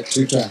because I get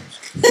 2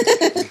 times.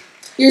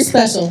 You're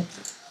special.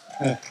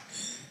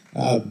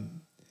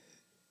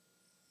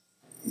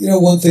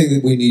 One thing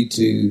that we need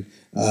to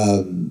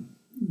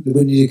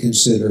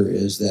consider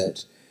is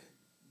that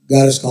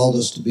God has called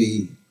us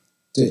to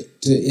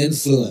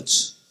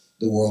influence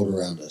the world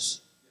around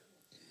us.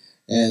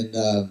 And,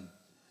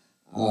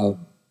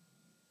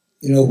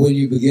 when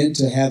you begin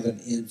to have an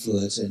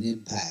influence, an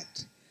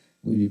impact,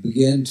 when you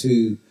begin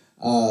to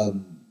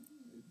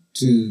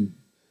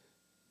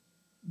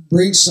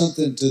bring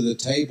something to the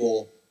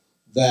table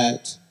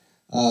that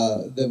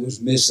was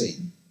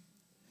missing,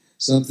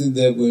 something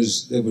that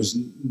was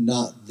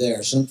not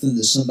there, something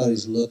that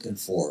somebody's looking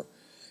for,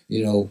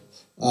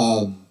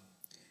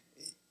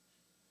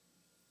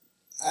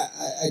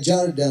 I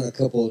jotted down a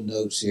couple of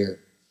notes here,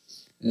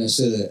 and I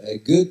said a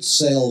good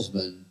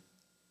salesman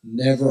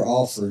never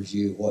offers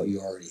you what you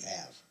already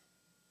have.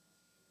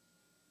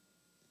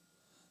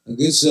 A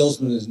good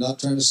salesman is not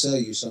trying to sell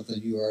you something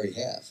you already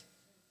have.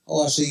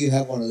 Oh, I see you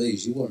have one of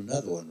these. You want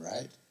another one,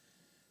 right?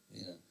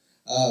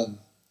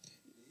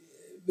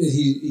 But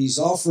he's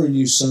offering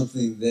you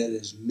something that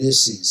is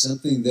missing,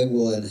 something that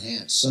will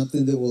enhance,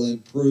 something that will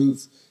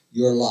improve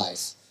your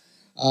life.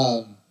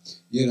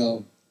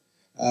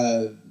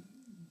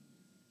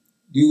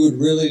 You would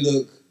really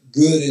look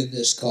good in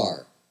this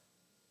car.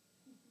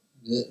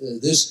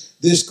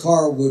 This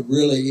car would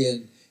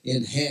really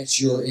enhance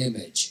your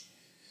image.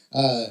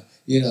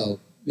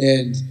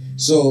 And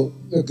so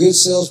a good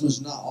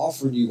salesman's not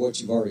offering you what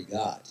you've already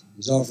got.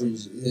 He's offering,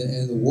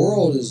 and the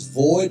world is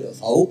void of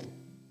hope.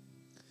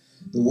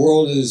 The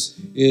world is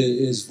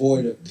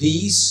void of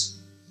peace.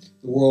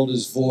 The world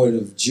is void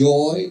of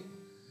joy.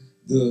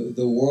 The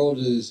world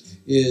is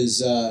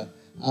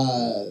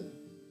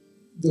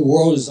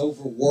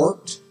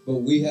overworked, but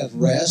we have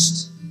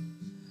rest.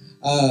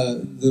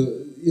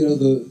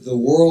 The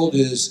world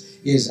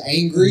is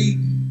angry,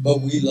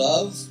 but we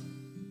love.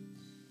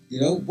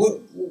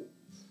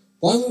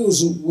 Why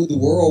would the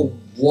world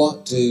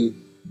want to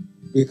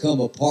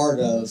become a part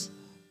of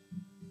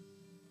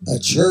a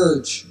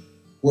church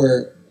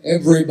where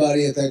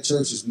everybody at that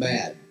church is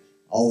mad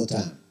all the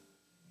time?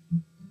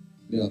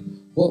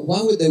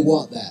 Why would they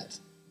want that?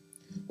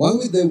 Why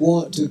would they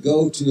want to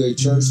go to a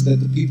church that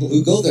the people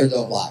who go there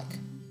don't like?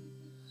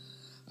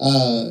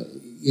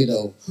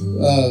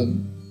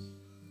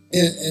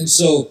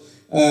 So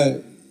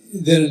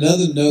then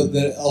another note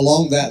that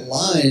along that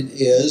line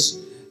is,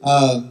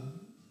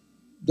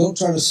 don't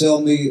try to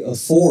sell me a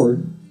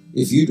Ford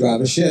if you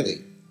drive a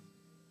Chevy.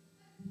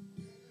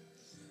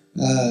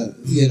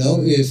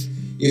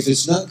 If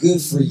it's not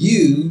good for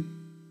you,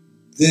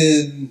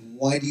 then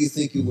why do you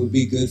think it would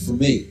be good for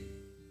me?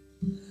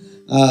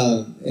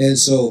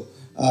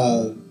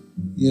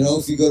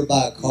 If you go to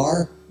buy a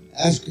car,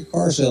 ask your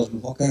car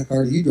salesman, what kind of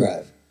car do you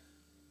drive?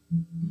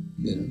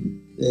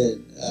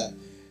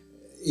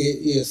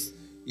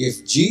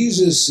 If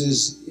Jesus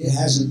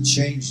hasn't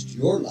changed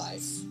your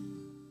life,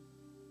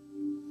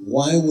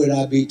 why would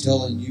I be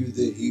telling you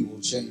that he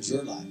will change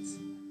your life?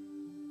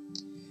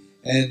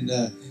 And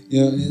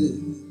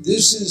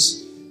this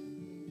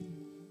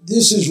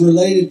is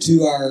related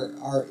to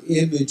our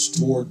image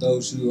toward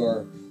those who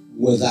are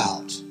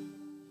without.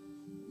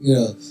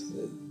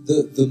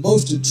 The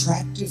most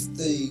attractive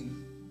thing,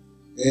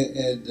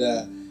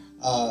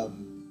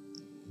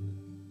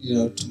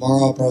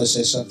 tomorrow I'll probably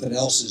say something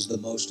else is the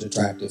most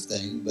attractive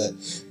thing, but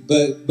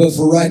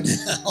for right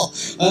now,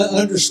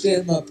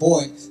 understand my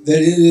point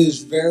that it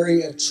is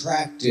very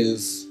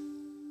attractive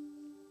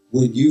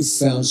when you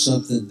found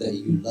something that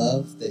you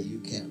love, that you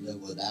can't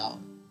live without,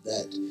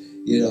 that,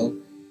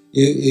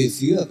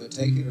 if you have a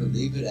take it or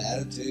leave it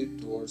attitude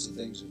towards the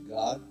things of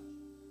God,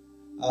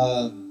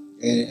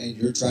 and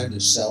you're trying to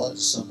sell it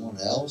to someone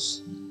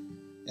else,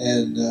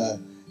 and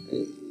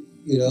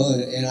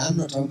I'm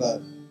not talking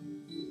about,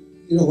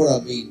 what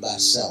I mean by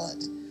sell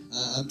it.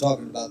 I'm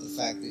talking about the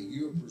fact that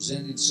you're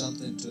presenting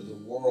something to the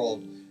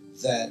world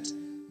that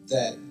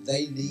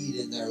they need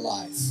in their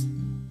life.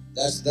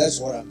 That's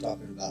what I'm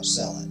talking about,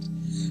 sell it.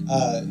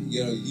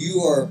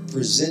 You are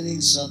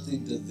presenting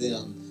something to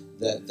them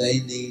that they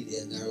need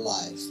in their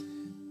life.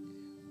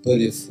 But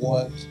if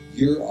what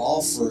you're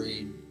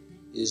offering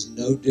is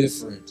no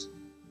different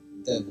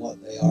than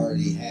what they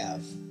already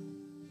have,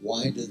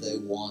 why do they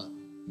want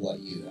what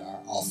you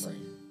are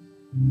offering?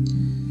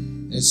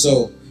 And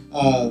so,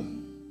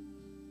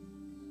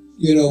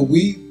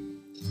 we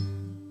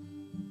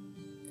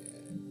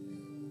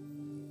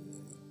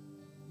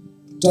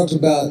talked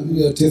about,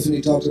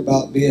 Tiffany talked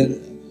about being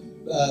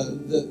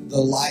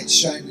the light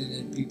shining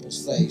in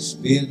people's face,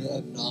 being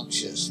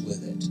obnoxious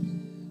with it.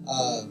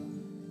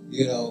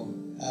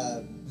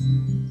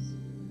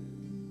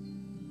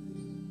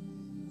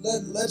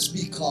 Let's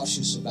be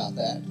cautious about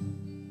that.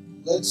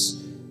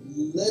 Let's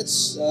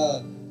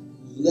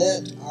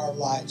let our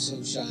light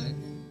so shine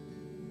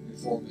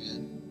before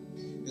men.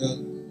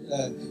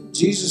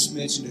 Jesus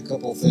mentioned a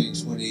couple of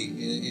things when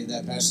in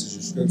that passage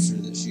of scripture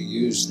that she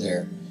used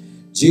there.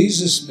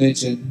 Jesus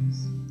mentioned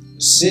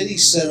a city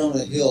set on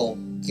a hill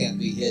can't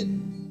be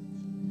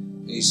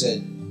hidden. He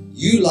said,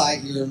 you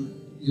light your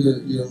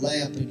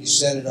lamp and you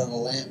set it on a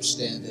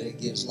lampstand that it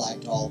gives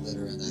light to all that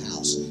are in the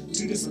house.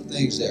 Two different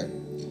things there.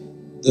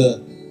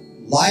 The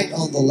light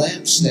on the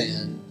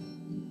lampstand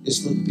is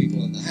for the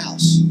people in the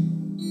house.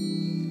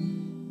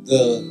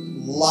 The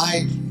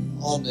light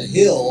on the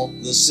hill,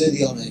 the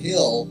city on a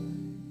hill,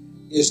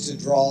 is to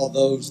draw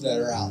those that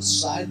are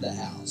outside the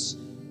house,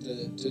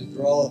 to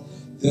draw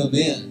them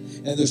in.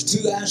 And there's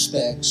two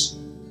aspects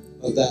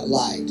of that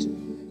light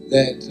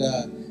that,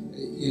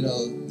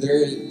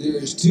 there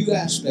is two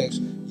aspects.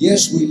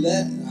 Yes, we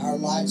let our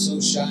light so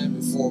shine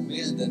before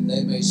men that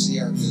they may see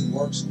our good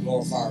works and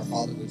glorify our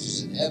Father which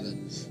is in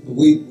heaven. But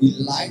we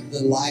light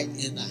the light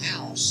in the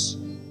house.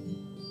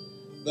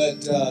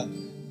 But,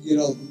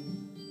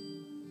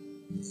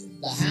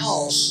 the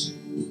house,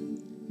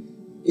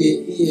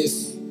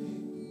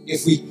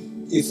 if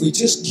we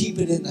just keep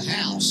it in the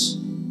house,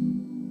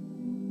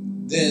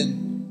 then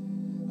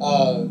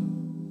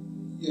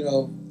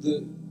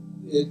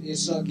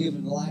it's not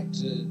giving light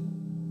to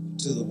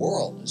the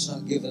world. It's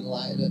not giving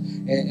light,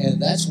 and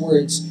that's where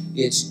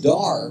it's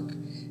dark.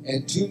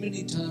 And too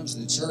many times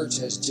the church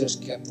has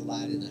just kept the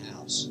light in the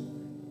house.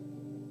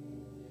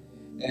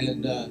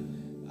 And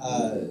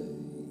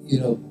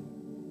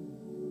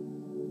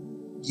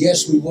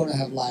yes, we want to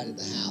have light in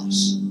the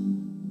house,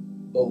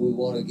 but we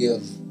want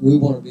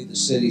to be the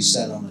city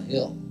set on a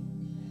hill.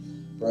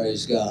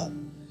 Praise God.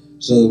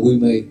 So that we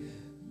may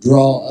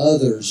draw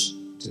others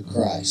to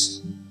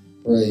Christ.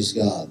 Praise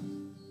God.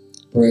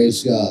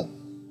 Praise God.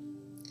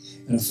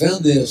 And I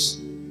found this.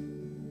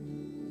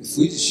 If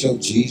we just show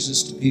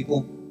Jesus to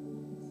people,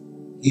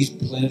 he's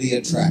plenty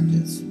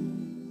attractive.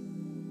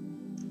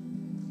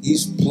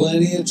 He's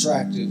plenty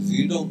attractive.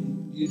 You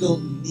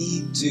don't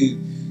need to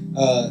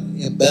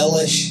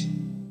embellish.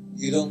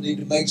 You don't need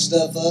to make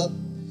stuff up.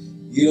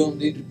 You don't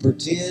need to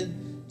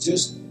pretend.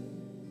 Just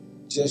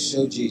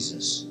show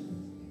Jesus.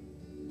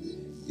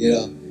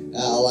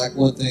 I like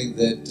one thing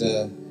that,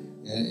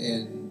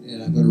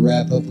 and I'm going to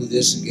wrap up with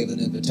this and give an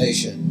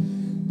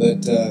invitation,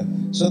 but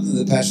something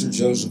that Pastor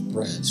Joseph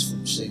Prince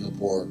from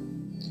Singapore,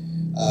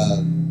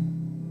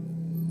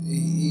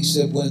 he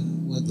said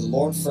when the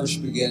Lord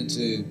first began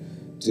to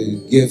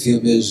give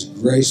him his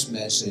grace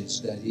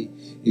message that he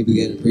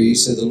began to preach, he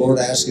said the Lord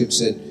asked him,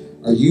 said,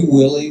 are you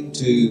willing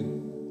to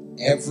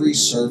every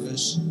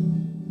service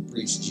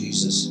preach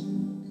Jesus?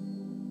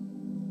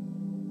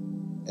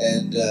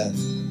 And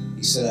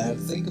he said, I had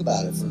to think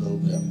about it for a little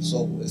bit.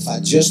 So if I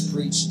just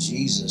preach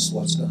Jesus,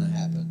 what's going to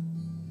happen?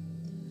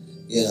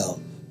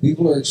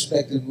 People are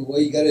expecting, well,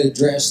 you got to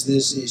address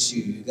this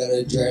issue. You got to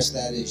address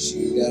that issue.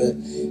 You got to,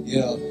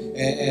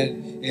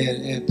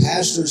 and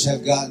pastors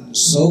have gotten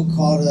so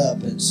caught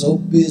up and so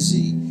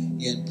busy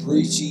in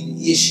preaching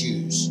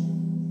issues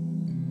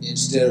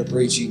instead of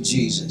preaching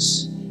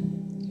Jesus.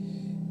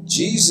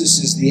 Jesus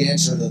is the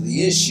answer to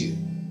the issue.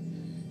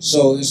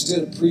 So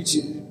instead of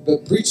preaching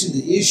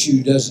the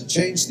issue doesn't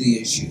change the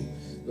issue,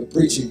 but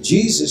preaching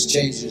Jesus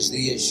changes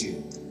the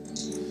issue.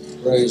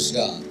 Praise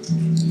God.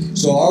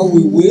 So are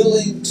we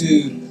willing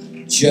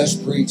to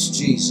just preach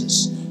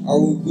Jesus? Are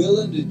we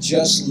willing to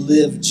just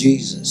live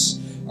Jesus?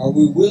 Are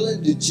we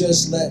willing to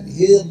just let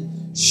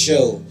him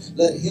show,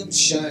 let him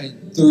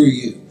shine through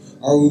you?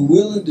 Are we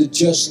willing to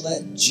just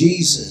let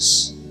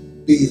Jesus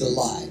be the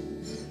light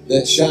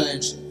that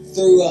shines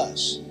through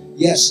us?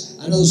 Yes,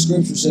 I know the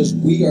scripture says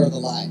we are the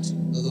light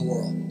of the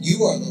world.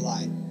 You are the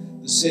light,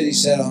 the city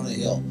set on a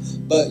hill.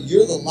 But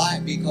you're the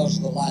light because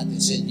of the light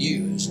that's in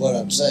you, is what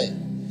I'm saying.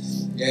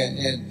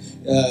 And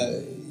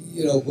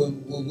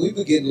when we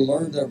begin to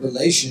learn the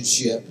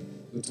relationship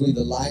between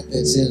the light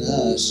that's in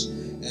us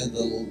and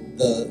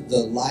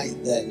the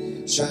light that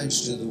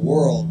shines to the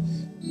world,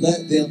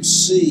 let them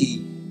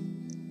see,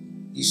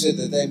 he said,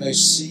 that they may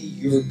see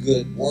your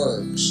good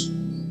works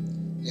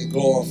and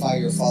glorify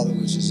your Father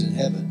which is in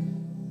heaven.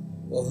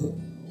 Well,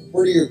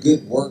 where do your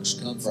good works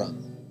come from?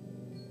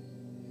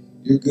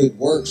 Your good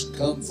works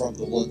come from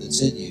the one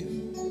that's in you.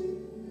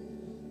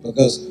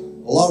 Because a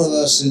lot of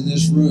us in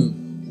this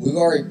room, We've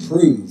already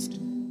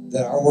proved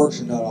that our works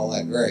are not all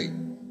that great.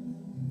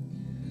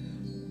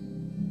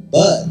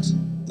 But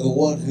the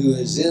one who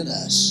is in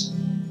us,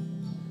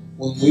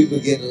 when we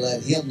begin to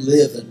let him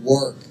live and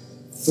work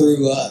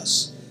through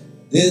us,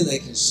 then they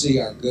can see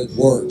our good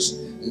works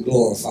and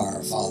glorify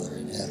our Father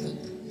in heaven.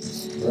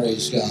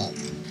 Praise God.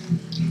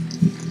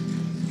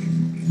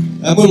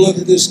 I'm going to look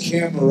at this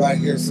camera right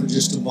here for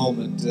just a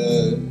moment.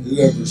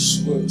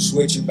 Whoever's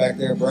switching back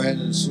there,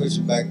 Brandon,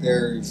 switching back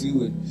there, if you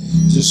would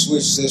just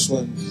switch this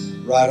one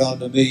right on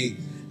to me,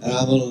 and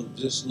I'm going to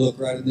just look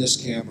right in this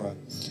camera.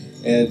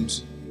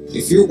 And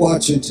if you're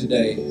watching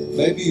today,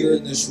 maybe you're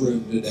in this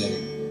room today,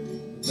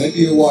 maybe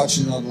you're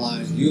watching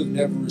online, you have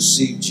never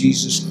received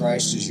Jesus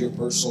Christ as your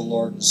personal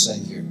Lord and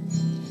Savior.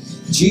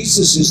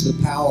 Jesus is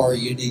the power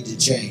you need to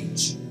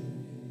change.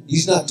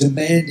 He's not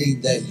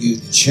demanding that you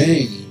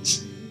change.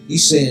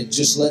 He's saying,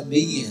 just let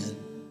me in.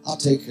 I'll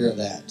take care of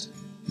that.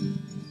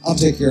 I'll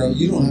take care of it.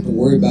 You don't have to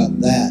worry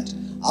about that.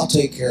 I'll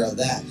take care of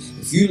that.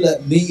 If you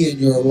let me in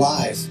your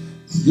life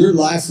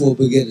will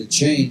begin to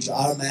change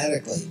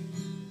automatically.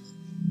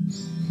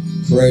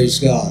 Praise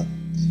God.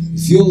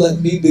 If you'll let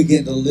me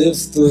begin to live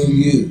through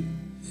you,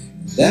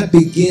 that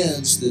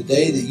begins the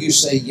day that you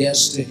say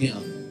yes to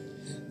him.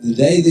 The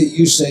day that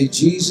you say,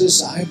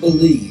 Jesus, I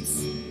believe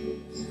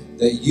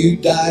that you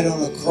died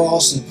on a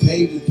cross and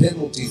paid the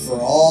penalty for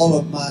all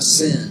of my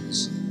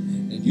sins.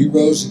 And you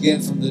rose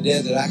again from the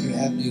dead that I could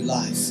have new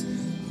life.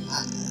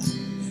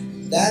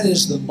 That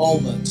is the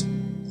moment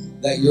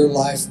that your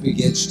life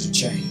begins to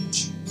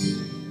change.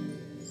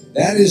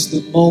 That is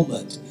the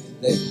moment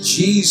that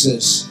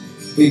Jesus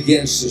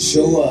begins to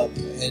show up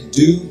and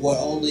do what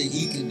only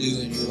he can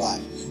do in your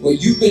life.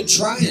 What you've been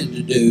trying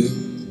to do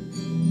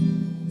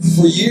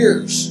for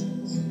years.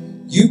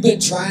 You've been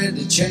trying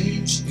to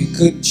change and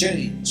couldn't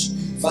change.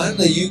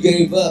 Finally, you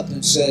gave up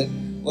and said,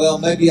 well,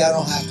 maybe I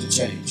don't have to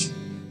change.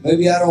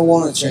 Maybe I don't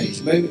want to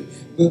change.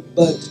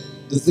 But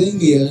the thing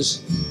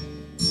is,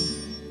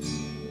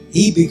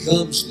 he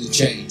becomes the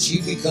change.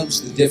 He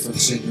becomes the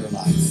difference in your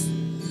life.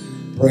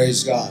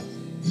 Praise God.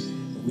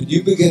 When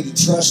you begin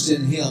to trust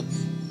in him,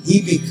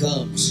 he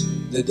becomes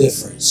the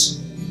difference.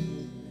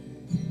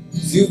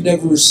 If you've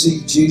never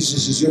received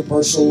Jesus as your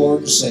personal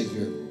Lord and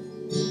Savior,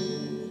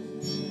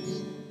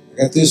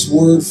 I got this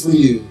word for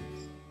you,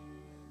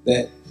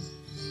 that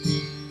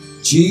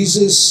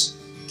Jesus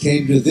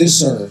came to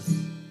this earth.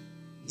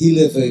 He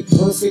lived a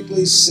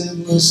perfectly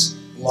sinless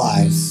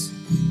life.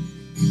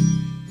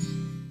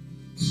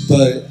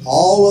 But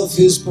all of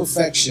his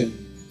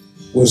perfection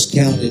was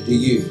counted to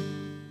you.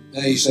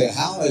 Now you say,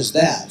 how is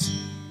that?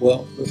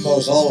 Well,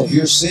 because all of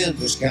your sin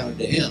was counted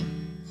to him.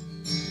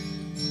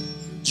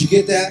 Did you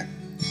get that?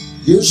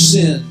 Your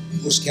sin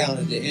was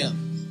counted to him,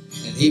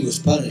 and he was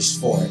punished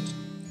for it.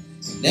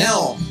 And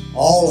now,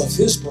 all of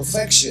his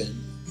perfection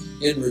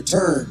in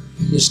return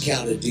is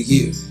counted to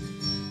you.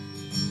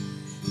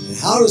 And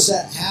how does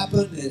that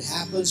happen? It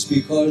happens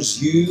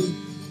because you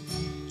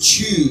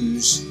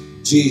choose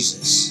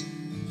Jesus.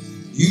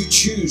 You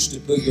choose to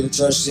put your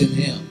trust in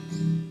him.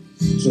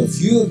 So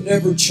if you have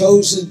never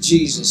chosen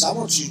Jesus, I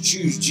want you to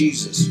choose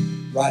Jesus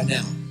right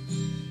now.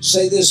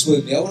 Say this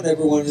with me. I want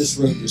everyone in this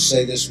room to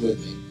say this with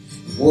me.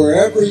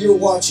 Wherever you're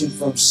watching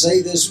from,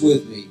 say this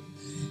with me.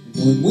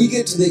 When we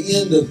get to the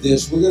end of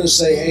this, we're going to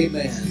say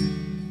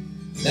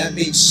amen. That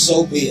means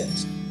so be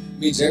it. It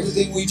means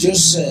everything we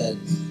just said,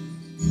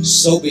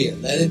 so be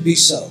it. Let it be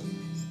so.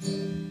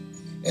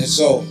 And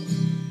so,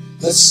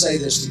 let's say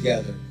this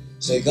together.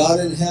 Say, God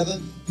in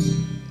heaven,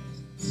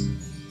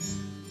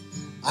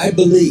 I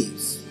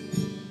believe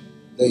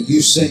that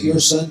you sent your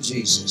son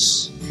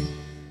Jesus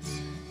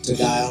to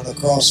die on a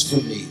cross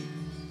for me,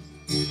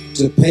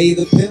 to pay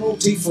the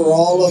penalty for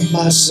all of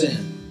my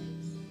sin,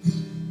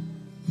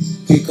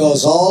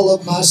 because all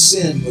of my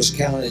sin was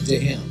counted to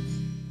him.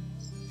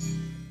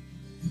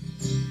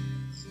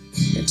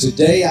 And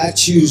today I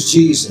choose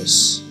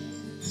Jesus,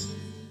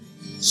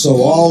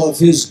 so all of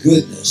his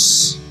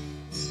goodness,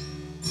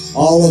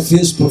 all of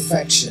his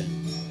perfection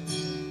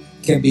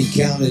can be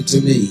counted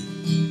to me.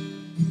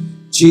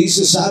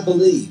 Jesus, I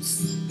believe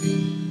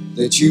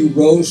that you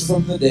rose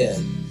from the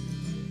dead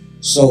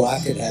so I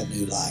could have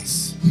new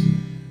life.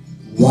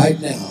 Right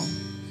now,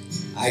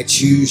 I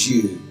choose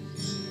you.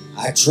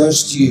 I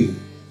trust you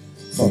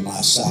for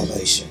my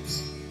salvation.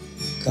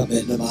 Come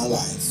into my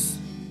life.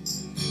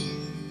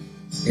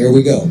 Here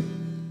we go.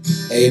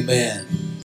 Amen.